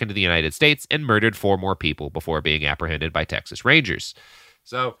sneaked back into the United States and murdered 4 more people before being apprehended by Texas Rangers.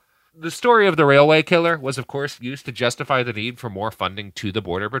 So, the story of the Railway Killer was, of course, used to justify the need for more funding to the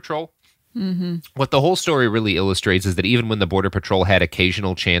Border Patrol. What the whole story really illustrates is that even when the Border Patrol had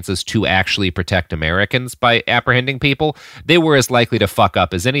occasional chances to actually protect Americans by apprehending people, they were as likely to fuck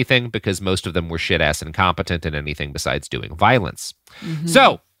up as anything because most of them were shit-ass incompetent in anything besides doing violence.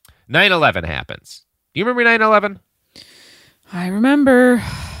 So, 9/11 happens. Do you remember 9/11? I remember.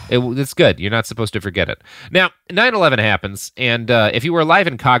 It's good. You're not supposed to forget it. Now, 9/11 happens, and if you were alive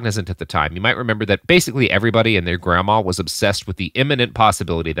and cognizant at the time, you might remember that basically everybody and their grandma was obsessed with the imminent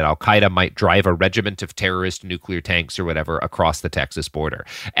possibility that Al-Qaeda might drive a regiment of terrorist nuclear tanks or whatever across the Texas border.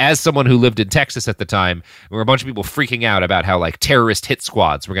 As someone who lived in Texas at the time, there were a bunch of people freaking out about how terrorist hit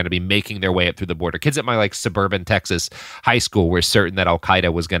squads were going to be making their way up through the border. Kids at my suburban Texas high school were certain that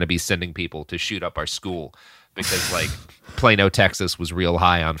Al-Qaeda was going to be sending people to shoot up our school because Plano, Texas was real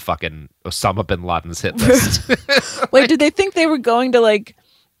high on fucking Osama bin Laden's hit list. Wait, did they think they were going to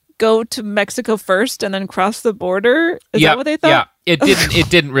go to Mexico first and then cross the border? Is that what they thought? Yeah, it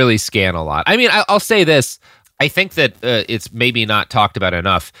didn't really scan a lot. I mean, I'll say this. I think that it's maybe not talked about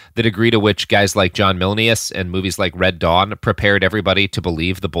enough, the degree to which guys like John Milnius and movies like Red Dawn prepared everybody to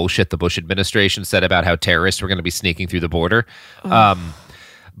believe the bullshit the Bush administration said about how terrorists were going to be sneaking through the border.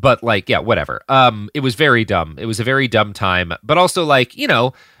 But whatever. It was very dumb. It was a very dumb time. But also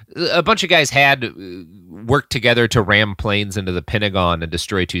a bunch of guys had worked together to ram planes into the Pentagon and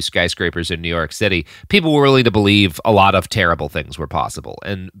destroy 2 skyscrapers in New York City. People were willing to believe a lot of terrible things were possible.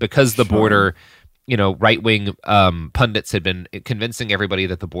 And because the border, right-wing pundits had been convincing everybody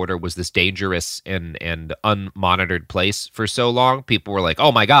that the border was this dangerous and unmonitored place for so long, people were like,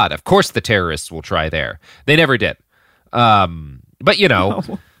 oh my God, of course the terrorists will try there. They never did. But,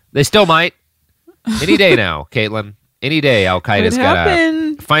 they still might. Any day now, Caitlin. Any day, Al Qaeda's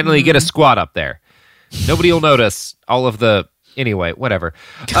gotta finally get a squad up there. Nobody will notice all of the. Anyway, whatever.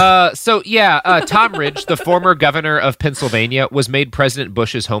 Tom Ridge, the former governor of Pennsylvania, was made President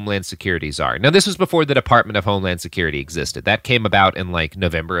Bush's Homeland Security czar. Now, this was before the Department of Homeland Security existed. That came about in like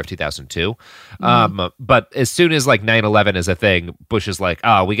November of 2002. But as soon as like 9/11 is a thing, Bush is like,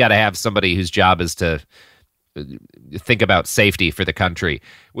 oh, we got to have somebody whose job is to think about safety for the country,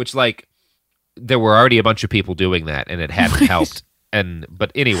 which like there were already a bunch of people doing that and it hadn't helped.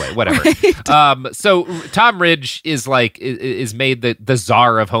 But anyway, whatever. Right. So Tom Ridge is made the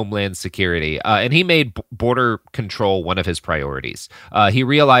czar of Homeland Security, and he made border control one of his priorities. He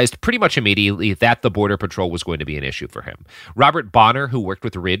realized pretty much immediately that the Border Patrol was going to be an issue for him. Robert Bonner, who worked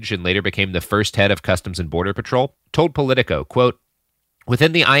with Ridge and later became the first head of Customs and Border Patrol, told Politico, quote,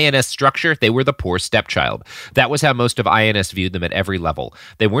 "Within the INS structure, they were the poor stepchild. That was how most of INS viewed them at every level.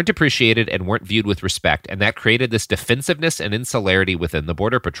 They weren't appreciated and weren't viewed with respect, and that created this defensiveness and insularity within the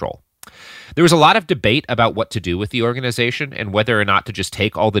Border Patrol." There was a lot of debate about what to do with the organization and whether or not to just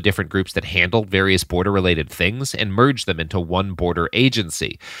take all the different groups that handled various border-related things and merge them into one border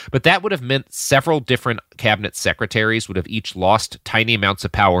agency. But that would have meant several different cabinet secretaries would have each lost tiny amounts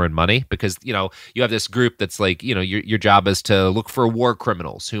of power and money because, you know, you have this group that's like, you know, your job is to look for war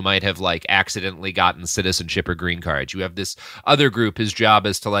criminals who might have like accidentally gotten citizenship or green cards. You have this other group whose job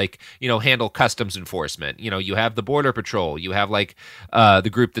is to like, you know, handle customs enforcement. You know, you have the Border Patrol. You have like the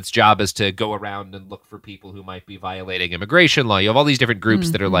group that's job is to go around and look for people who might be violating immigration law. You have all these different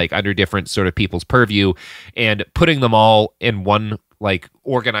groups that are like under different sort of people's purview, and putting them all in one like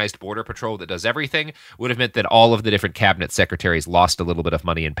organized Border Patrol that does everything would have meant that all of the different cabinet secretaries lost a little bit of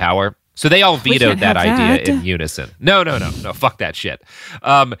money and power. So they all vetoed that idea in unison. No, fuck that shit.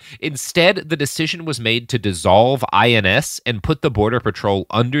 Instead, the decision was made to dissolve INS and put the Border Patrol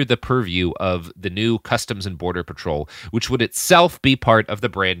under the purview of the new Customs and Border Patrol, which would itself be part of the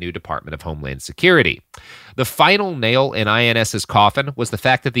brand new Department of Homeland Security. The final nail in INS's coffin was the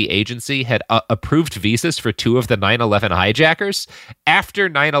fact that the agency had approved visas for 2 of the 9/11 hijackers after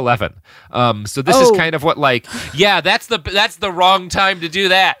 9/11. So this is kind of what like, yeah, that's the wrong time to do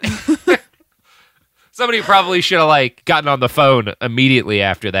that. Somebody probably should have like gotten on the phone immediately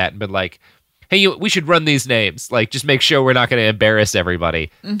after that and been like, hey, we should run these names. Like, just make sure we're not going to embarrass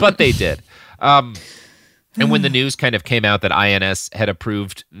everybody. But they did. And when the news kind of came out that INS had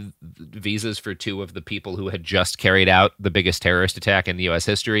approved visas for 2 of the people who had just carried out the biggest terrorist attack in U.S.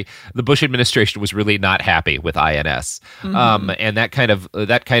 history, the Bush administration was really not happy with INS, and that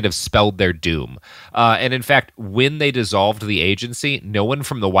kind of spelled their doom. And in fact, when they dissolved the agency, no one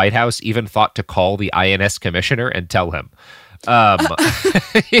from the White House even thought to call the INS commissioner and tell him.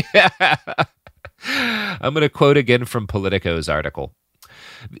 Yeah. I'm going to quote again from Politico's article.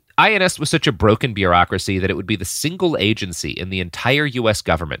 INS was such a broken bureaucracy that it would be the single agency in the entire U.S.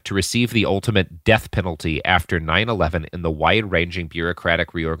 government to receive the ultimate death penalty after 9/11 in the wide-ranging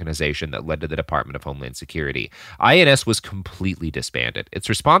bureaucratic reorganization that led to the Department of Homeland Security. INS was completely disbanded, its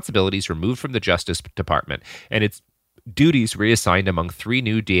responsibilities removed from the Justice Department, and its duties reassigned among 3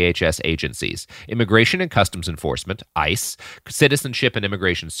 new DHS agencies: Immigration and Customs Enforcement, ICE, Citizenship and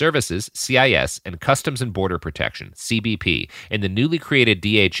Immigration Services, CIS, and Customs and Border Protection, CBP. And the newly created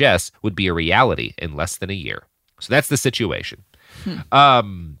DHS would be a reality in less than a year. So that's the situation.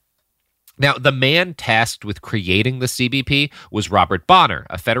 Now, the man tasked with creating the CBP was Robert Bonner,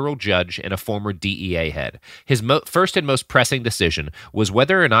 a federal judge and a former DEA head. His first and most pressing decision was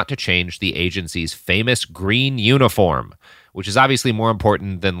whether or not to change the agency's famous green uniform, which is obviously more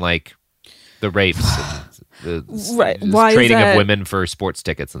important than, like, the rapes and the trading of women for sports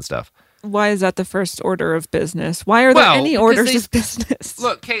tickets and stuff. Why is that the first order of business? Why are there any orders of business?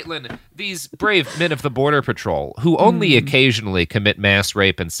 Look, Caitlin, these brave men of the Border Patrol, who only occasionally commit mass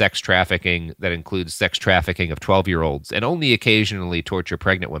rape and sex trafficking that includes sex trafficking of 12-year-olds and only occasionally torture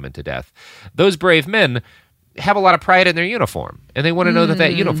pregnant women to death, those brave men have a lot of pride in their uniform, and they want to know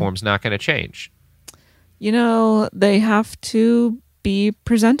that uniform's not going to change. You know, they have to be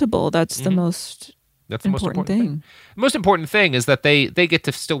presentable. That's the most... That's the most important thing. The most important thing is that they get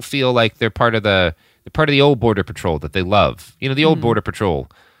to still feel like they're part of the old Border Patrol that they love. You know, the old Border Patrol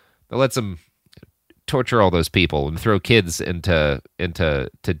that lets them torture all those people and throw kids into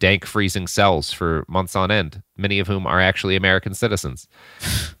dank freezing cells for months on end, many of whom are actually American citizens.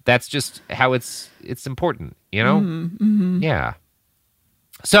 That's just how it's important, you know? Yeah.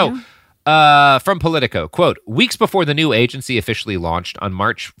 So From Politico, quote, weeks before the new agency officially launched on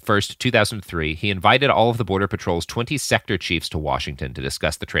March 1st, 2003, he invited all of the Border Patrol's 20 sector chiefs to Washington to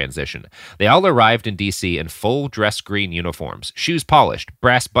discuss the transition. They all arrived in D.C. in full dress green uniforms, shoes polished,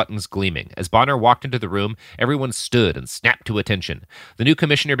 brass buttons gleaming. As Bonner walked into the room, everyone stood and snapped to attention. The new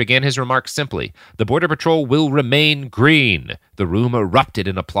commissioner began his remarks simply, the Border Patrol will remain green. The room erupted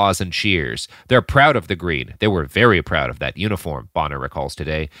in applause and cheers. They're proud of the green. They were very proud of that uniform, Bonner recalls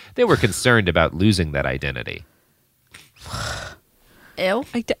today. They were concerned about losing that identity. Ew.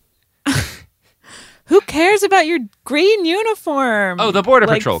 Who cares about your green uniform? Oh, the Border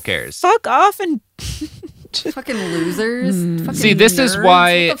Patrol cares. Fuck off and... Fucking losers. Fucking See, this nerds. is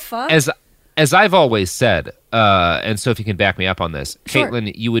why, What the fuck? as I've always said, and Sophie can back me up on this, Sure.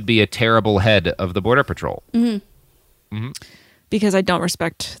 Caitlin, you would be a terrible head of the Border Patrol. Because I don't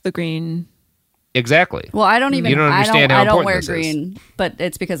respect the green. Exactly. Well, I don't even. You don't understand I how don't wear important this is. green, but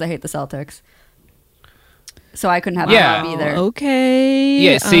it's because I hate the Celtics. So I couldn't have Yeah. a job either. Okay.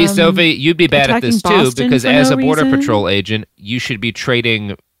 Yeah, see, Sophie, you'd be bad at this attacking too, Boston because for as no a Border reason? Patrol agent, you should be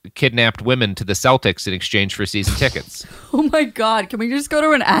trading kidnapped women to the Celtics in exchange for season tickets. Oh my God! Can we just go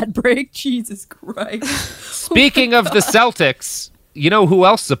to an ad break? Jesus Christ! Speaking of the Celtics, you know who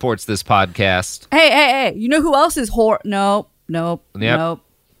else supports this podcast? Hey! You know who else is Nope. Yep.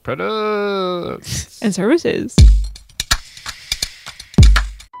 Products and services.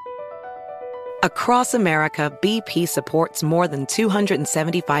 Across America, BP supports more than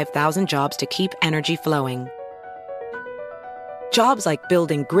 275,000 jobs to keep energy flowing. Jobs like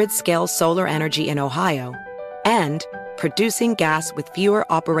building grid-scale solar energy in Ohio and producing gas with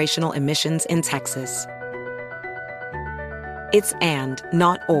fewer operational emissions in Texas. It's and,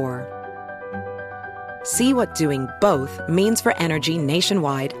 not or. See what doing both means for energy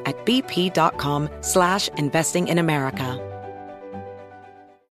nationwide at bp.com/investing in America.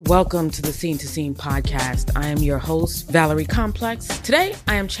 Welcome to the Scene to Scene podcast. I am your host, Valerie Complex. Today,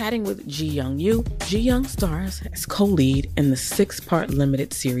 I am chatting with Ji Young Yu. Ji Young stars as co-lead in the 6-part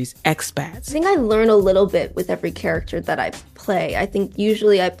limited series Expats. I think I learn a little bit with every character that I play. I think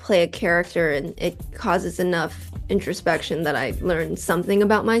usually I play a character and it causes enough introspection that I learn something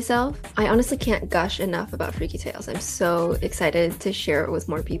about myself. I honestly can't gush enough about Freaky Tales. I'm so excited to share it with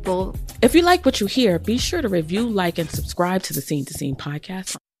more people. If you like what you hear, be sure to review, like, and subscribe to the Scene to Scene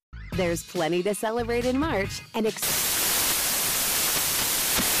podcast. There's plenty to celebrate in March and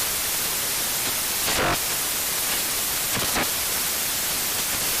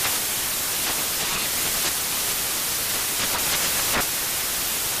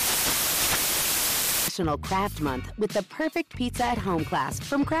National Craft Month with the perfect pizza at home class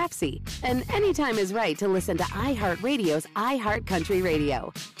from Craftsy. And anytime is right to listen to iHeartRadio's iHeartCountry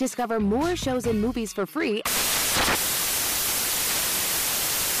Radio. Discover more shows and movies for free.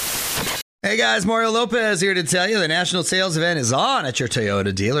 Hey guys, Mario Lopez here to tell you the national sales event is on at your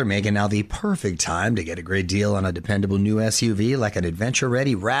Toyota dealer, making now the perfect time to get a great deal on a dependable new SUV like an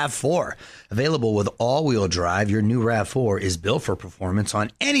adventure-ready RAV4. Available with all-wheel drive, your new RAV4 is built for performance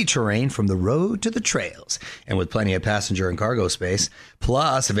on any terrain from the road to the trails. And with plenty of passenger and cargo space,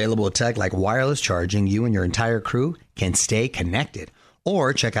 plus available tech like wireless charging, you and your entire crew can stay connected.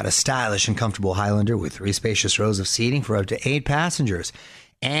 Or check out a stylish and comfortable Highlander with 3 spacious rows of seating for up to 8 passengers.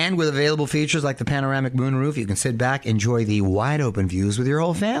 And with available features like the panoramic moonroof, you can sit back, enjoy the wide open views with your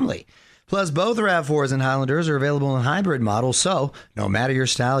whole family. Plus, both RAV4s and Highlanders are available in hybrid models, so no matter your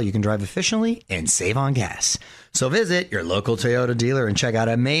style, you can drive efficiently and save on gas. So visit your local Toyota dealer and check out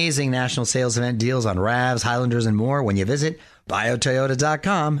amazing national sales event deals on RAVs, Highlanders, and more when you visit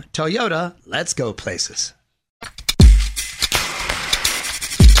biotoyota.com. Toyota, let's go places.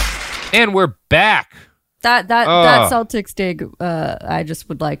 And we're back. That Celtics dig. I just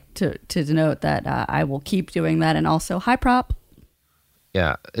would like to denote that I will keep doing that, and also high prop.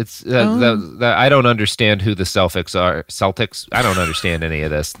 Yeah, it's I don't understand who the Celtics are. I don't understand any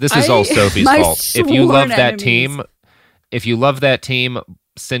of this. This is all Sophie's fault. If you love that team,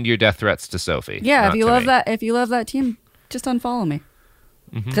 send your death threats to Sophie. Yeah, if you love that team, just unfollow me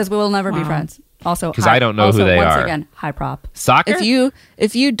because we will never be friends. Also, because I don't know who they once are. Again, high prop. Soccer.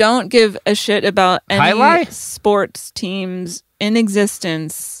 If you don't give a shit about any Highlight? sports teams in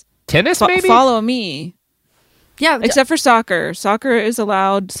existence, tennis maybe follow me. Yeah, except for soccer. Soccer is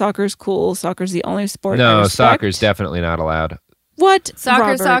allowed. Soccer's cool. Soccer's the only sport. No, soccer's definitely not allowed. What?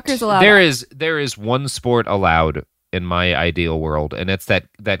 Soccer's allowed. There is one sport allowed in my ideal world, and it's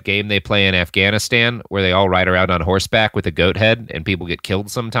that game they play in Afghanistan where they all ride around on horseback with a goat head, and people get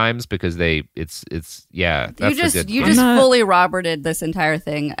killed sometimes because it's That's you just fully Roberted this entire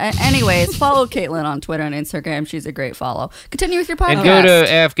thing. Anyways, follow Caitlin on Twitter and Instagram. She's a great follow. Continue with your podcast. And go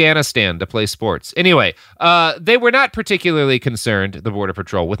to Afghanistan to play sports. Anyway, they were not particularly concerned, the Border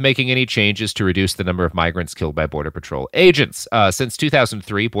Patrol, with making any changes to reduce the number of migrants killed by Border Patrol agents. Since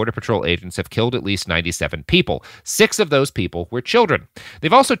 2003, Border Patrol agents have killed at least 97 people. 6 of those people were children.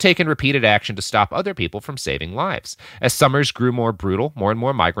 They've also taken repeated action to stop other people from saving lives. As summers grew more brutal, more and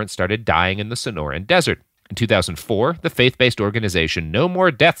more migrants started dying in the Sonoran Desert. In 2004, the faith-based organization No More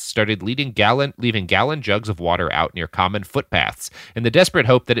Deaths started leaving gallon jugs of water out near common footpaths in the desperate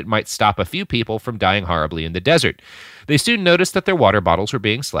hope that it might stop a few people from dying horribly in the desert. They soon noticed that their water bottles were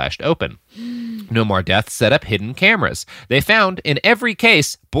being slashed open. No More Deaths set up hidden cameras. They found, in every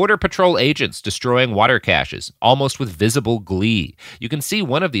case, Border Patrol agents destroying water caches, almost with visible glee. You can see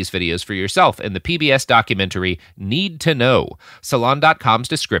one of these videos for yourself in the PBS documentary Need to Know. Salon.com's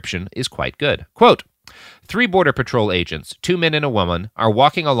description is quite good. Quote, 3 Border Patrol agents, 2 men and a woman, are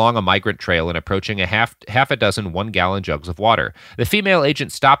walking along a migrant trail and approaching a half a dozen 1-gallon jugs of water. The female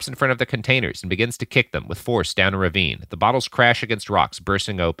agent stops in front of the containers and begins to kick them with force down a ravine. The bottles crash against rocks,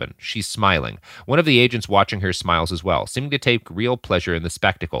 bursting open. She's smiling. One of the agents watching her smiles as well, seeming to take real pleasure in the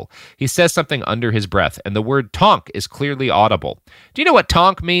spectacle. He says something under his breath, and the word tonk is clearly audible. Do you know what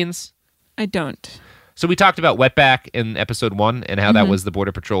tonk means? I don't. So we talked about wetback in episode 1 and how that was the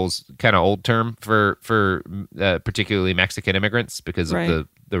Border Patrol's kind of old term for particularly Mexican immigrants because of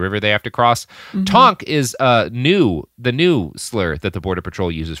the river they have to cross. Tonk is the new slur that the Border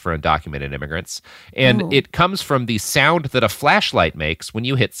Patrol uses for undocumented immigrants. And it comes from the sound that a flashlight makes when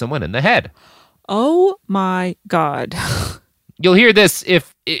you hit someone in the head. Oh my God. You'll hear this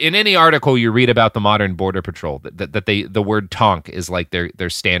if in any article you read about the modern Border Patrol, that the word tonk is like their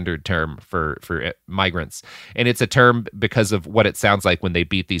standard term for migrants. And it's a term because of what it sounds like when they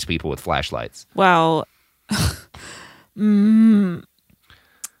beat these people with flashlights. Wow.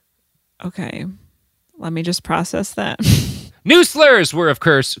 Okay. Let me just process that. New slurs were, of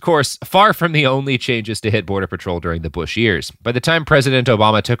course, far from the only changes to hit Border Patrol during the Bush years. By the time President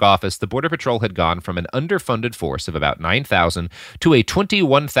Obama took office, the Border Patrol had gone from an underfunded force of about 9,000 to a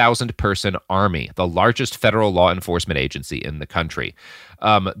 21,000-person army, the largest federal law enforcement agency in the country.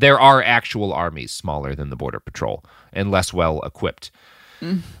 There are actual armies smaller than the Border Patrol and less well-equipped.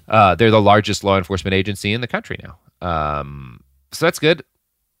 They're the largest law enforcement agency in the country now. So that's good.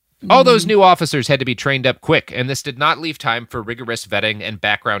 All those new officers had to be trained up quick, and this did not leave time for rigorous vetting and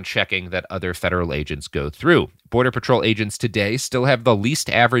background checking that other federal agents go through. Border Patrol agents today still have the least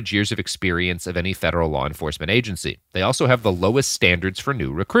average years of experience of any federal law enforcement agency. They also have the lowest standards for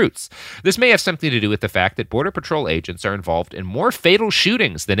new recruits. This may have something to do with the fact that Border Patrol agents are involved in more fatal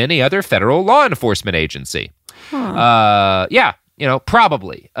shootings than any other federal law enforcement agency.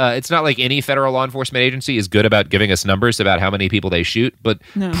 Probably. It's not like any federal law enforcement agency is good about giving us numbers about how many people they shoot, but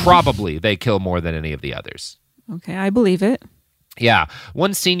probably they kill more than any of the others. Okay, I believe it. Yeah.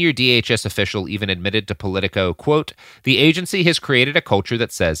 One senior DHS official even admitted to Politico, quote, "The agency has created a culture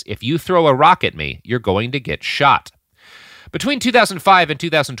that says, if you throw a rock at me, you're going to get shot." Between 2005 and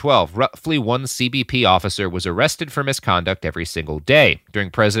 2012, roughly 1 CBP officer was arrested for misconduct every single day. During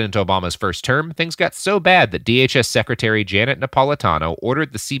President Obama's first term, things got so bad that DHS Secretary Janet Napolitano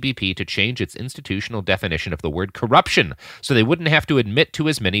ordered the CBP to change its institutional definition of the word corruption so they wouldn't have to admit to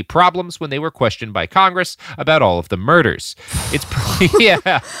as many problems when they were questioned by Congress about all of the murders. It's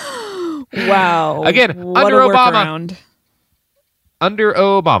Wow. Again, what under a Obama. workaround. Under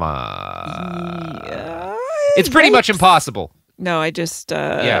Obama. Yeah. It's pretty much impossible. No, I just,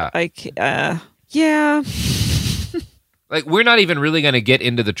 yeah. Like, we're not even really going to get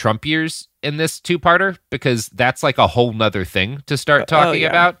into the Trump years in this 2-parter because that's like a whole nother thing to start talking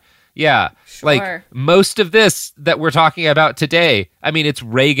about. Yeah. Sure. Like, most of this that we're talking about today, I mean, it's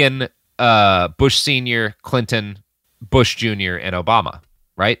Reagan, Bush Sr., Clinton, Bush Jr., and Obama,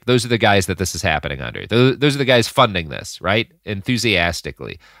 right? Those are the guys that this is happening under. Those are the guys funding this, right?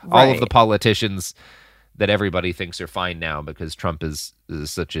 Enthusiastically. Right. All of the politicians that everybody thinks are fine now because Trump is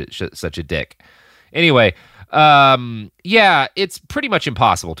such a dick. Anyway, it's pretty much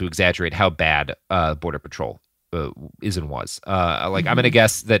impossible to exaggerate how bad Border Patrol is and was. I'm going to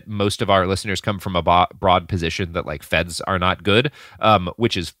guess that most of our listeners come from a broad position that like feds are not good,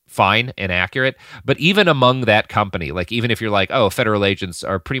 which is fine and accurate. But even among that company, like even if you're like, oh, federal agents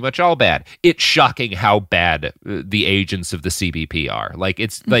are pretty much all bad, it's shocking how bad the agents of the CBP are. Like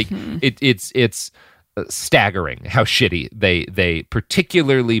it's like it's staggering how shitty they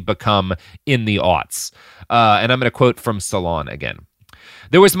particularly become in the aughts. And I'm going to quote from Salon again.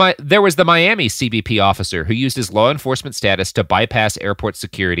 There was the Miami CBP officer who used his law enforcement status to bypass airport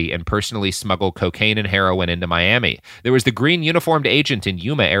security and personally smuggle cocaine and heroin into Miami. There was the green uniformed agent in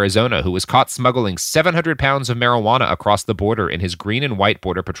Yuma, Arizona, who was caught smuggling 700 pounds of marijuana across the border in his green and white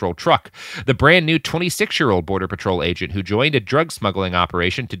Border Patrol truck. The brand new 26-year-old Border Patrol agent who joined a drug smuggling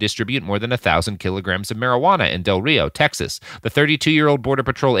operation to distribute more than 1,000 kilograms of marijuana in Del Rio, Texas. The 32-year-old Border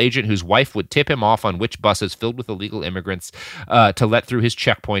Patrol agent whose wife would tip him off on which buses filled with illegal immigrants to let through his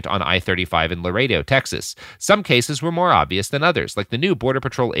checkpoint on I-35 in Laredo, Texas. Some cases were more obvious than others, like the new Border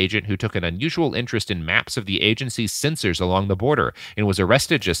Patrol agent who took an unusual interest in maps of the agency's sensors along the border and was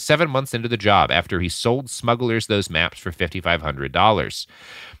arrested just 7 months into the job after he sold smugglers those maps for $5,500.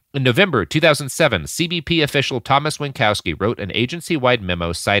 In November 2007, CBP official Thomas Winkowski wrote an agency-wide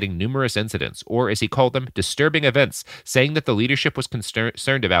memo citing numerous incidents, or as he called them, disturbing events, saying that the leadership was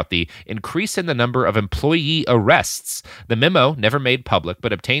concerned about the increase in the number of employee arrests. The memo, never made public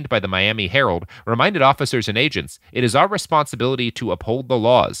but obtained by the Miami Herald, reminded officers and agents, "It is our responsibility to uphold the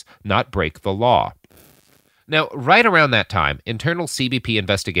laws, not break the law." Now, right around that time, internal CBP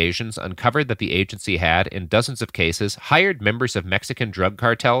investigations uncovered that the agency had, in dozens of cases, hired members of Mexican drug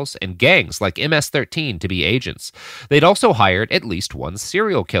cartels and gangs like MS-13 to be agents. They'd also hired at least one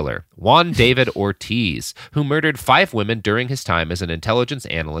serial killer, Juan David Ortiz, who murdered 5 women during his time as an intelligence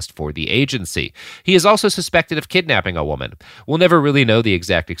analyst for the agency. He is also suspected of kidnapping a woman. We'll never really know the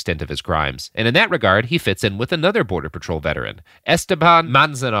exact extent of his crimes, and in that regard, he fits in with another Border Patrol veteran, Esteban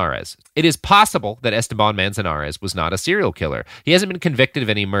Manzanares. It is possible that Esteban Manzanares was not a serial killer. He hasn't been convicted of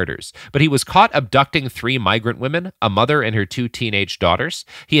any murders, but he was caught abducting 3 migrant women, a mother and her 2 teenage daughters.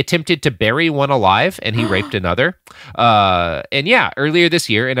 He attempted to bury one alive, and he raped another. Earlier this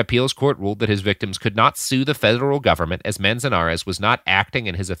year, an appeals court ruled that his victims could not sue the federal government as Manzanares was not acting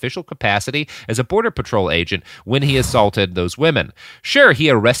in his official capacity as a Border Patrol agent when he assaulted those women. Sure, he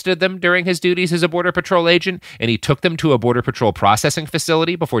arrested them during his duties as a Border Patrol agent, and he took them to a Border Patrol processing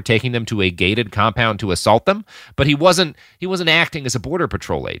facility before taking them to a gated compound to assault them, but he wasn't acting as a Border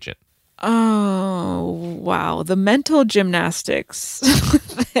Patrol agent. Oh, wow. The mental gymnastics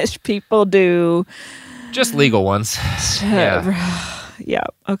that people do. Just legal ones. Yeah,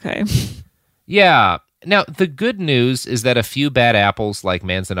 okay. Yeah. Now, the good news is that a few bad apples like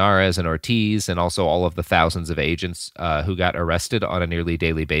Manzanares and Ortiz, and also all of the thousands of agents who got arrested on a nearly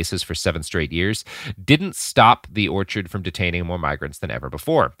daily basis for 7 straight years, didn't stop the orchard from detaining more migrants than ever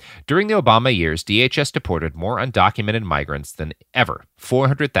before. During the Obama years, DHS deported more undocumented migrants than ever,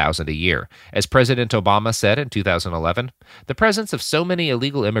 400,000 a year. As President Obama said in 2011, "The presence of so many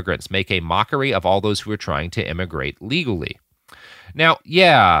illegal immigrants make a mockery of all those who are trying to immigrate legally." Now,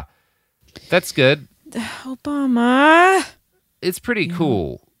 yeah, that's good. Obama. It's pretty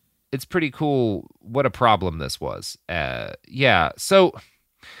cool. It's pretty cool what a problem this was. So,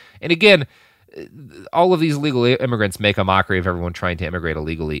 and again, all of these illegal immigrants make a mockery of everyone trying to immigrate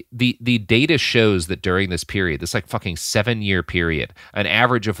illegally. The data shows that during this period, this like fucking 7-year period, an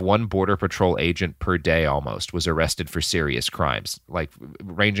average of 1 Border Patrol agent per day almost was arrested for serious crimes, like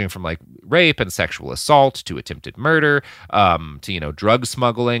ranging from like rape and sexual assault to attempted murder, to drug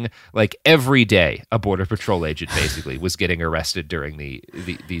smuggling. Like every day, a Border Patrol agent basically was getting arrested during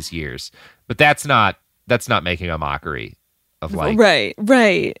these years. But that's not making a mockery of like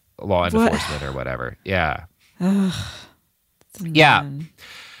right. law enforcement or whatever. Yeah. Yeah.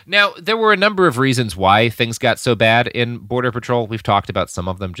 Now, there were a number of reasons why things got so bad in Border Patrol. We've talked about some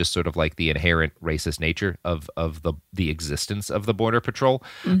of them, just sort of like the inherent racist nature of the existence of the Border Patrol.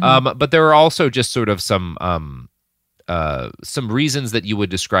 Mm-hmm. But there are also just sort of some reasons that you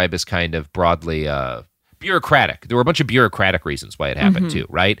would describe as kind of broadly bureaucratic. There were a bunch of bureaucratic reasons why it happened too,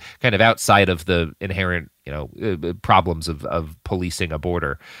 right? Kind of outside of the inherent, problems of policing a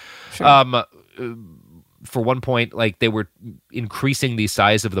border. Sure. For one point, like they were increasing the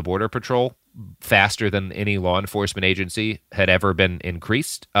size of the Border Patrol faster than any law enforcement agency had ever been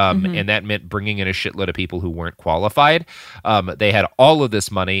increased. And that meant bringing in a shitload of people who weren't qualified. They had all of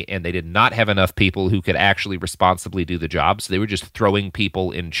this money and they did not have enough people who could actually responsibly do the job. So they were just throwing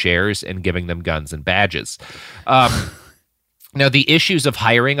people in chairs and giving them guns and badges. Now, the issues of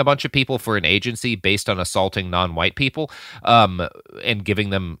hiring a bunch of people for an agency based on assaulting non-white people and giving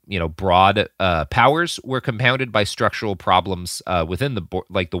them, broad powers were compounded by structural problems within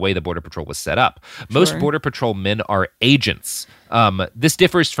the way the Border Patrol was set up. Sure. Most Border Patrol men are agents. This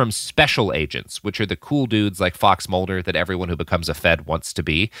differs from special agents, which are the cool dudes like Fox Mulder that everyone who becomes a Fed wants to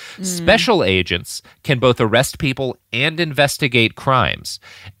be. Special agents can both arrest people and investigate crimes.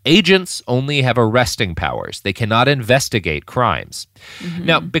 Agents only have arresting powers. They cannot investigate crimes.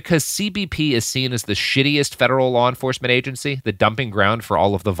 Now, because CBP is seen as the shittiest federal law enforcement agency, the dumping ground for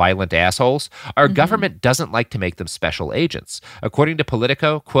all of the violent assholes, our government doesn't like to make them special agents. According to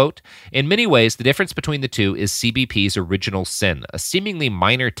Politico, quote, "In many ways, the difference between the two is CBP's original sin, a seemingly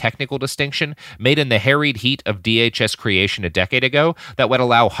minor technical distinction made in the harried heat of DHS creation a decade ago that would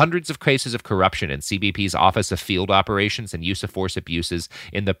allow hundreds of cases of corruption in CBP's Office of Field Operations and Use of Force abuses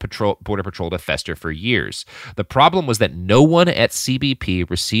in the Border Patrol to fester for years. The problem was that no one at CBP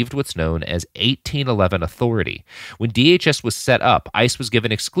received what's known as 1811 authority. When DHS was set up, ICE was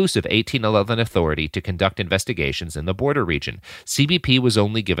given exclusive 1811 authority to conduct investigations in the border region. CBP was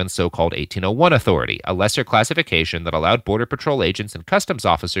only given so-called 1801 authority, a lesser classification that allowed Border Patrol agents and customs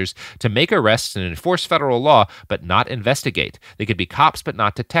officers to make arrests and enforce federal law, but not investigate. They could be cops, but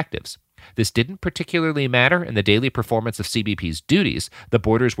not detectives. This didn't particularly matter in the daily performance of CBP's duties. The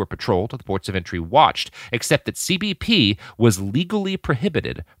borders were patrolled, the ports of entry watched, except that CBP was legally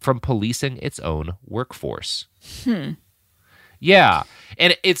prohibited from policing its own workforce." Yeah.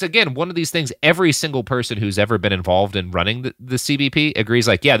 And it's, again, one of these things every single person who's ever been involved in running the CBP agrees,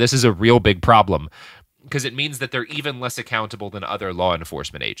 like, yeah, this is a real big problem. Because it means that they're even less accountable than other law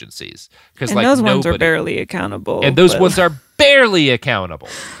enforcement agencies. And like, those ones are barely accountable. And those ones are barely accountable.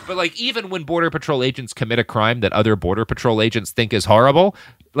 But like, even when Border Patrol agents commit a crime that other Border Patrol agents think is horrible,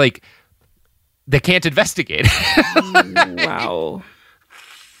 like, they can't investigate. Wow.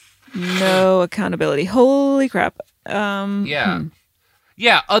 No accountability. Holy crap.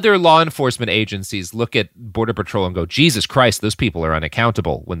 Yeah, other law enforcement agencies look at Border Patrol and go, Jesus Christ, those people are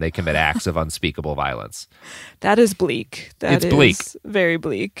unaccountable when they commit acts of unspeakable violence. That is bleak. It's bleak. Very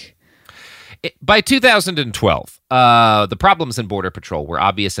bleak. By 2012, the problems in Border Patrol were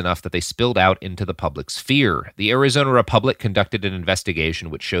obvious enough that they spilled out into the public's sphere. The Arizona Republic conducted an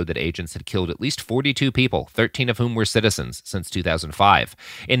investigation which showed that agents had killed at least 42 people, 13 of whom were citizens, since 2005.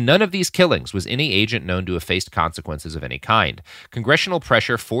 In none of these killings was any agent known to have faced consequences of any kind. Congressional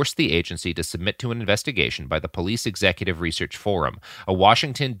pressure forced the agency to submit to an investigation by the Police Executive Research Forum, a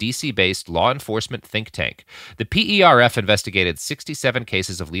Washington, D.C.-based law enforcement think tank. The PERF investigated 67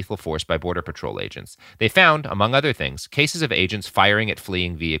 cases of lethal force by Border Patrol agents. They found, among other things, cases of agents firing at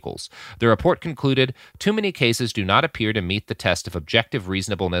fleeing vehicles. The report concluded, too many cases do not appear to meet the test of objective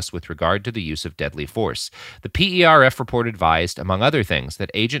reasonableness with regard to the use of deadly force. The PERF report advised, among other things, that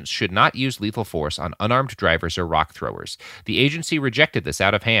agents should not use lethal force on unarmed drivers or rock throwers. The agency rejected this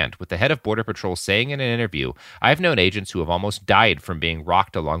out of hand, with the head of Border Patrol saying in an interview, "I've known agents who have almost died from being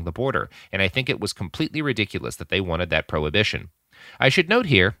rocked along the border, and I think it was completely ridiculous that they wanted that prohibition." I should note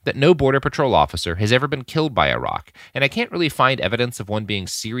here that no Border Patrol officer has ever been killed by a rock, and I can't really find evidence of one being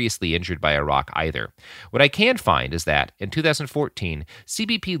seriously injured by a rock either. What I can find is that, in 2014,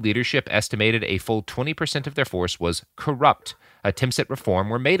 CBP leadership estimated a full 20% of their force was corrupt. Attempts at reform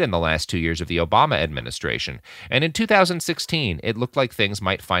were made in the last 2 years of the Obama administration, and in 2016, it looked like things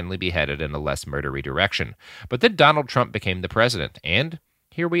might finally be headed in a less murdery direction. But then Donald Trump became the president, and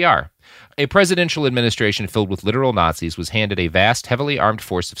here we are. A presidential administration filled with literal Nazis was handed a vast, heavily armed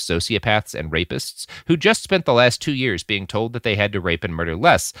force of sociopaths and rapists who just spent the last 2 years being told that they had to rape and murder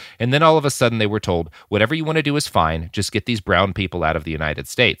less, and then all of a sudden they were told, whatever you want to do is fine, just get these brown people out of the United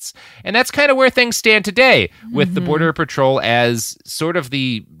States. And that's kind of where things stand today, with the Border Patrol as sort of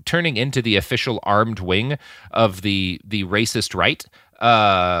the turning into the official armed wing of the racist right.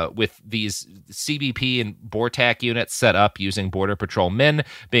 With these CBP and BORTAC units set up using Border Patrol men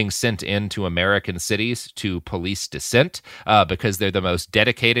being sent into American cities to police dissent because they're the most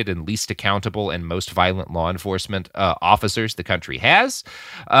dedicated and least accountable and most violent law enforcement officers the country has.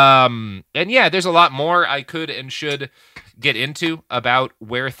 And yeah, there's a lot more I could and should get into about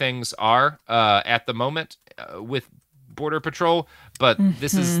where things are at the moment with Border Patrol, but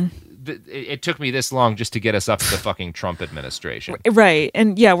this is... It took me this long just to get us up to the fucking Trump administration. Right.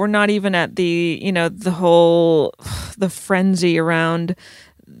 And yeah, we're not even at the, the frenzy around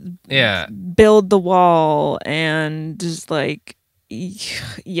build the wall and just like,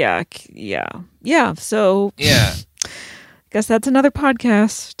 yeah. So I guess that's another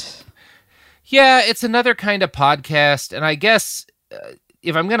podcast. Yeah, it's another kind of podcast. And I guess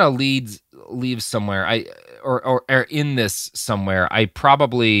if I'm going to leave somewhere, or in this somewhere,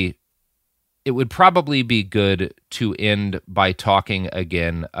 it would probably be good to end by talking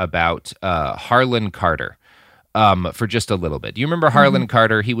again about Harlan Carter, for just a little bit. Do you remember Harlan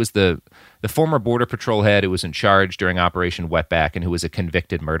Carter? He was the former Border Patrol head who was in charge during Operation Wetback and who was a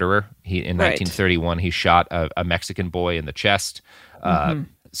convicted murderer. In 1931, he shot a Mexican boy in the chest.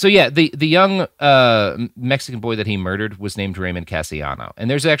 So yeah, the young Mexican boy that he murdered was named Raymond Cassiano. And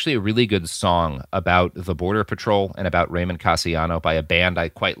there's actually a really good song about the Border Patrol and about Raymond Cassiano by a band I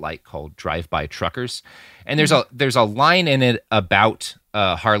quite like called Drive-By Truckers. And there's a line in it about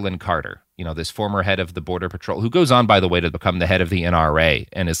Harlan Carter, this former head of the Border Patrol, who goes on, by the way, to become the head of the NRA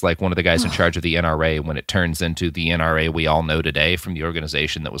and is like one of the guys in charge of the NRA when it turns into the NRA we all know today, from the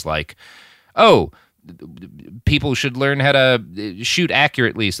organization that was like, oh, people should learn how to shoot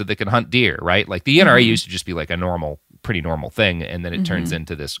accurately so they can hunt deer, right? Like the NRA used to just be like a pretty normal thing, and then it turns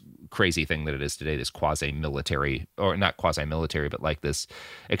into this crazy thing that it is today, this quasi-military, or not quasi-military, but like this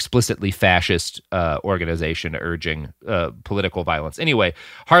explicitly fascist organization urging political violence. Anyway,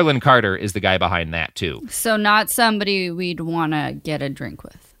 Harlan Carter is the guy behind that too. So not somebody we'd want to get a drink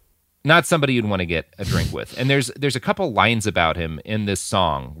with. Not somebody you'd want to get a drink with. And there's a couple lines about him in this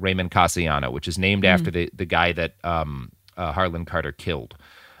song, Raymond Cassiano, which is named after the guy that Harlan Carter killed.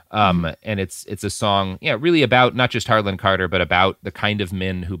 And it's a song, really about not just Harlan Carter, but about the kind of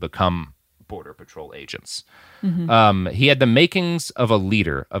men who become Border Patrol agents. He had the makings of a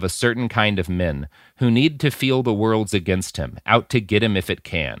leader of a certain kind of men who need to feel the world's against him, out to get him if it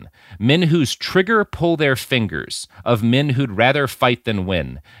can. Men whose trigger pull their fingers, of men who'd rather fight than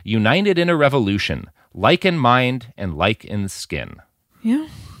win, united in a revolution, like in mind and like in skin. Yeah.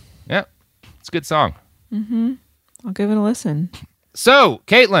 Yeah, it's a good song. I'll give it a listen. So,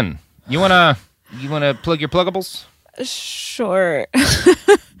 Caitlin, you wanna plug your pluggables? Sure.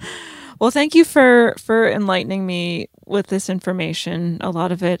 Well, thank you for enlightening me with this information. A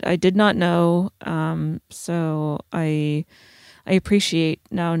lot of it I did not know, so I appreciate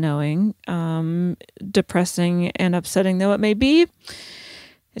now knowing. Depressing and upsetting though it may be,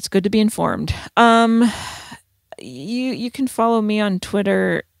 it's good to be informed. You can follow me on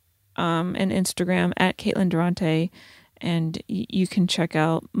Twitter and Instagram at Caitlin Durante, and you can check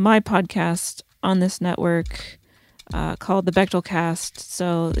out my podcast on this network called the Bechtel Cast.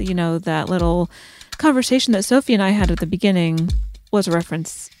 So, that little conversation that Sophie and I had at the beginning was a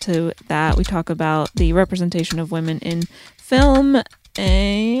reference to that. We talk about the representation of women in film,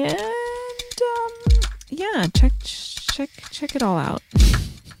 and check it all out.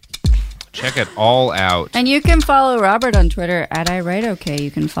 Check it all out. And you can follow Robert on Twitter at iWriteOK.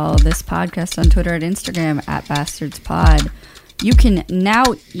 You can follow this podcast on Twitter and Instagram at BastardsPod. You can now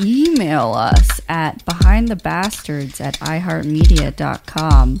email us at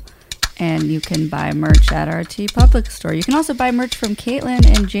behindthebastards@iheartmedia.com, and you can buy merch at our TeePublic store. You can also buy merch from Caitlin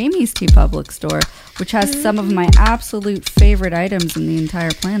and Jamie's TeePublic store, which has some of my absolute favorite items in the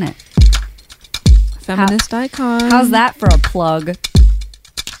entire planet. Feminist icon. How's that for a plug?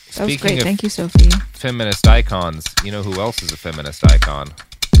 That was great. Thank you, Sophie. Feminist icons. You know who else is a feminist icon?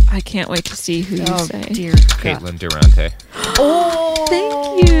 I can't wait to see who you say. Dear Caitlin Durante. Oh,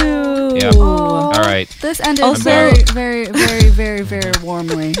 thank you. Yep. All right. This ended very, very, very, very, very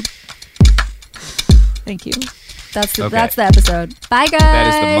warmly. Thank you. That's the episode. Bye, guys.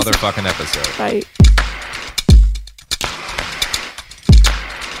 That is the motherfucking episode. Bye.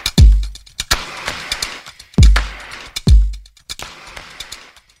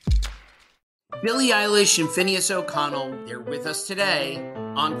 Billie Eilish and Phineas O'Connell, they're with us today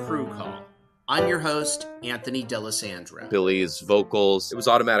on Crew Call. I'm your host, Anthony D'Alessandro. Billie's vocals, it was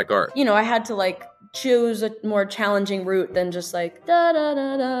automatic art. I had to choose a more challenging route than just da da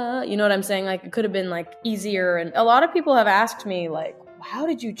da da. You know what I'm saying? It could have been easier. And a lot of people have asked me how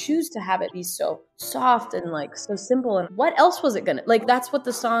did you choose to have it be so soft and so simple? And what else was it gonna that's what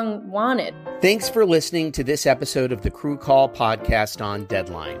the song wanted. Thanks for listening to this episode of the Crew Call podcast on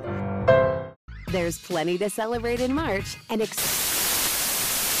Deadline. There's plenty to celebrate in March and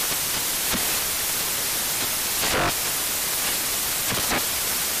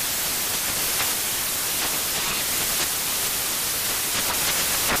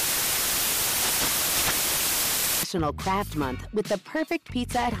National Craft Month with the perfect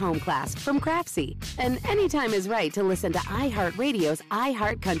pizza at home class from Craftsy. And anytime is right to listen to iHeartRadio's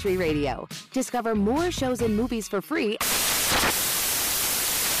iHeart Country Radio. Discover more shows and movies for free.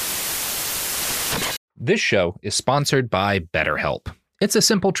 This show is sponsored by BetterHelp. It's a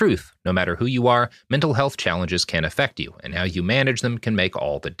simple truth. No matter who you are, mental health challenges can affect you, and how you manage them can make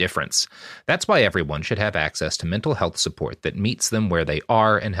all the difference. That's why everyone should have access to mental health support that meets them where they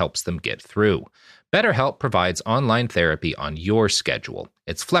are and helps them get through. BetterHelp provides online therapy on your schedule.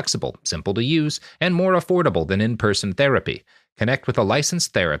 It's flexible, simple to use, and more affordable than in-person therapy. Connect with a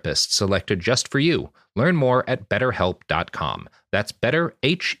licensed therapist selected just for you. Learn more at BetterHelp.com. That's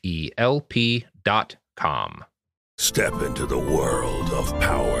BetterHelp.com. Step into the world of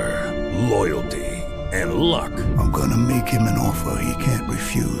power, loyalty, and luck. I'm gonna make him an offer he can't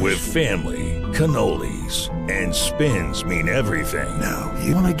refuse. With family, cannolis, and spins mean everything. Now,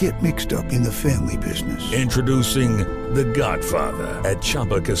 you wanna get mixed up in the family business. Introducing The Godfather at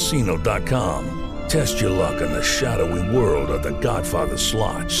ChumbaCasino.com. Test your luck in the shadowy world of The Godfather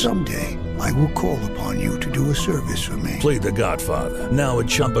slot. Someday, I will call upon you to do a service for me. Play The Godfather, now at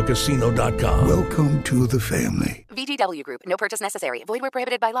ChumbaCasino.com. Welcome to the family. VGW Group. No purchase necessary. Void where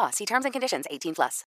prohibited by law. See terms and conditions. 18+.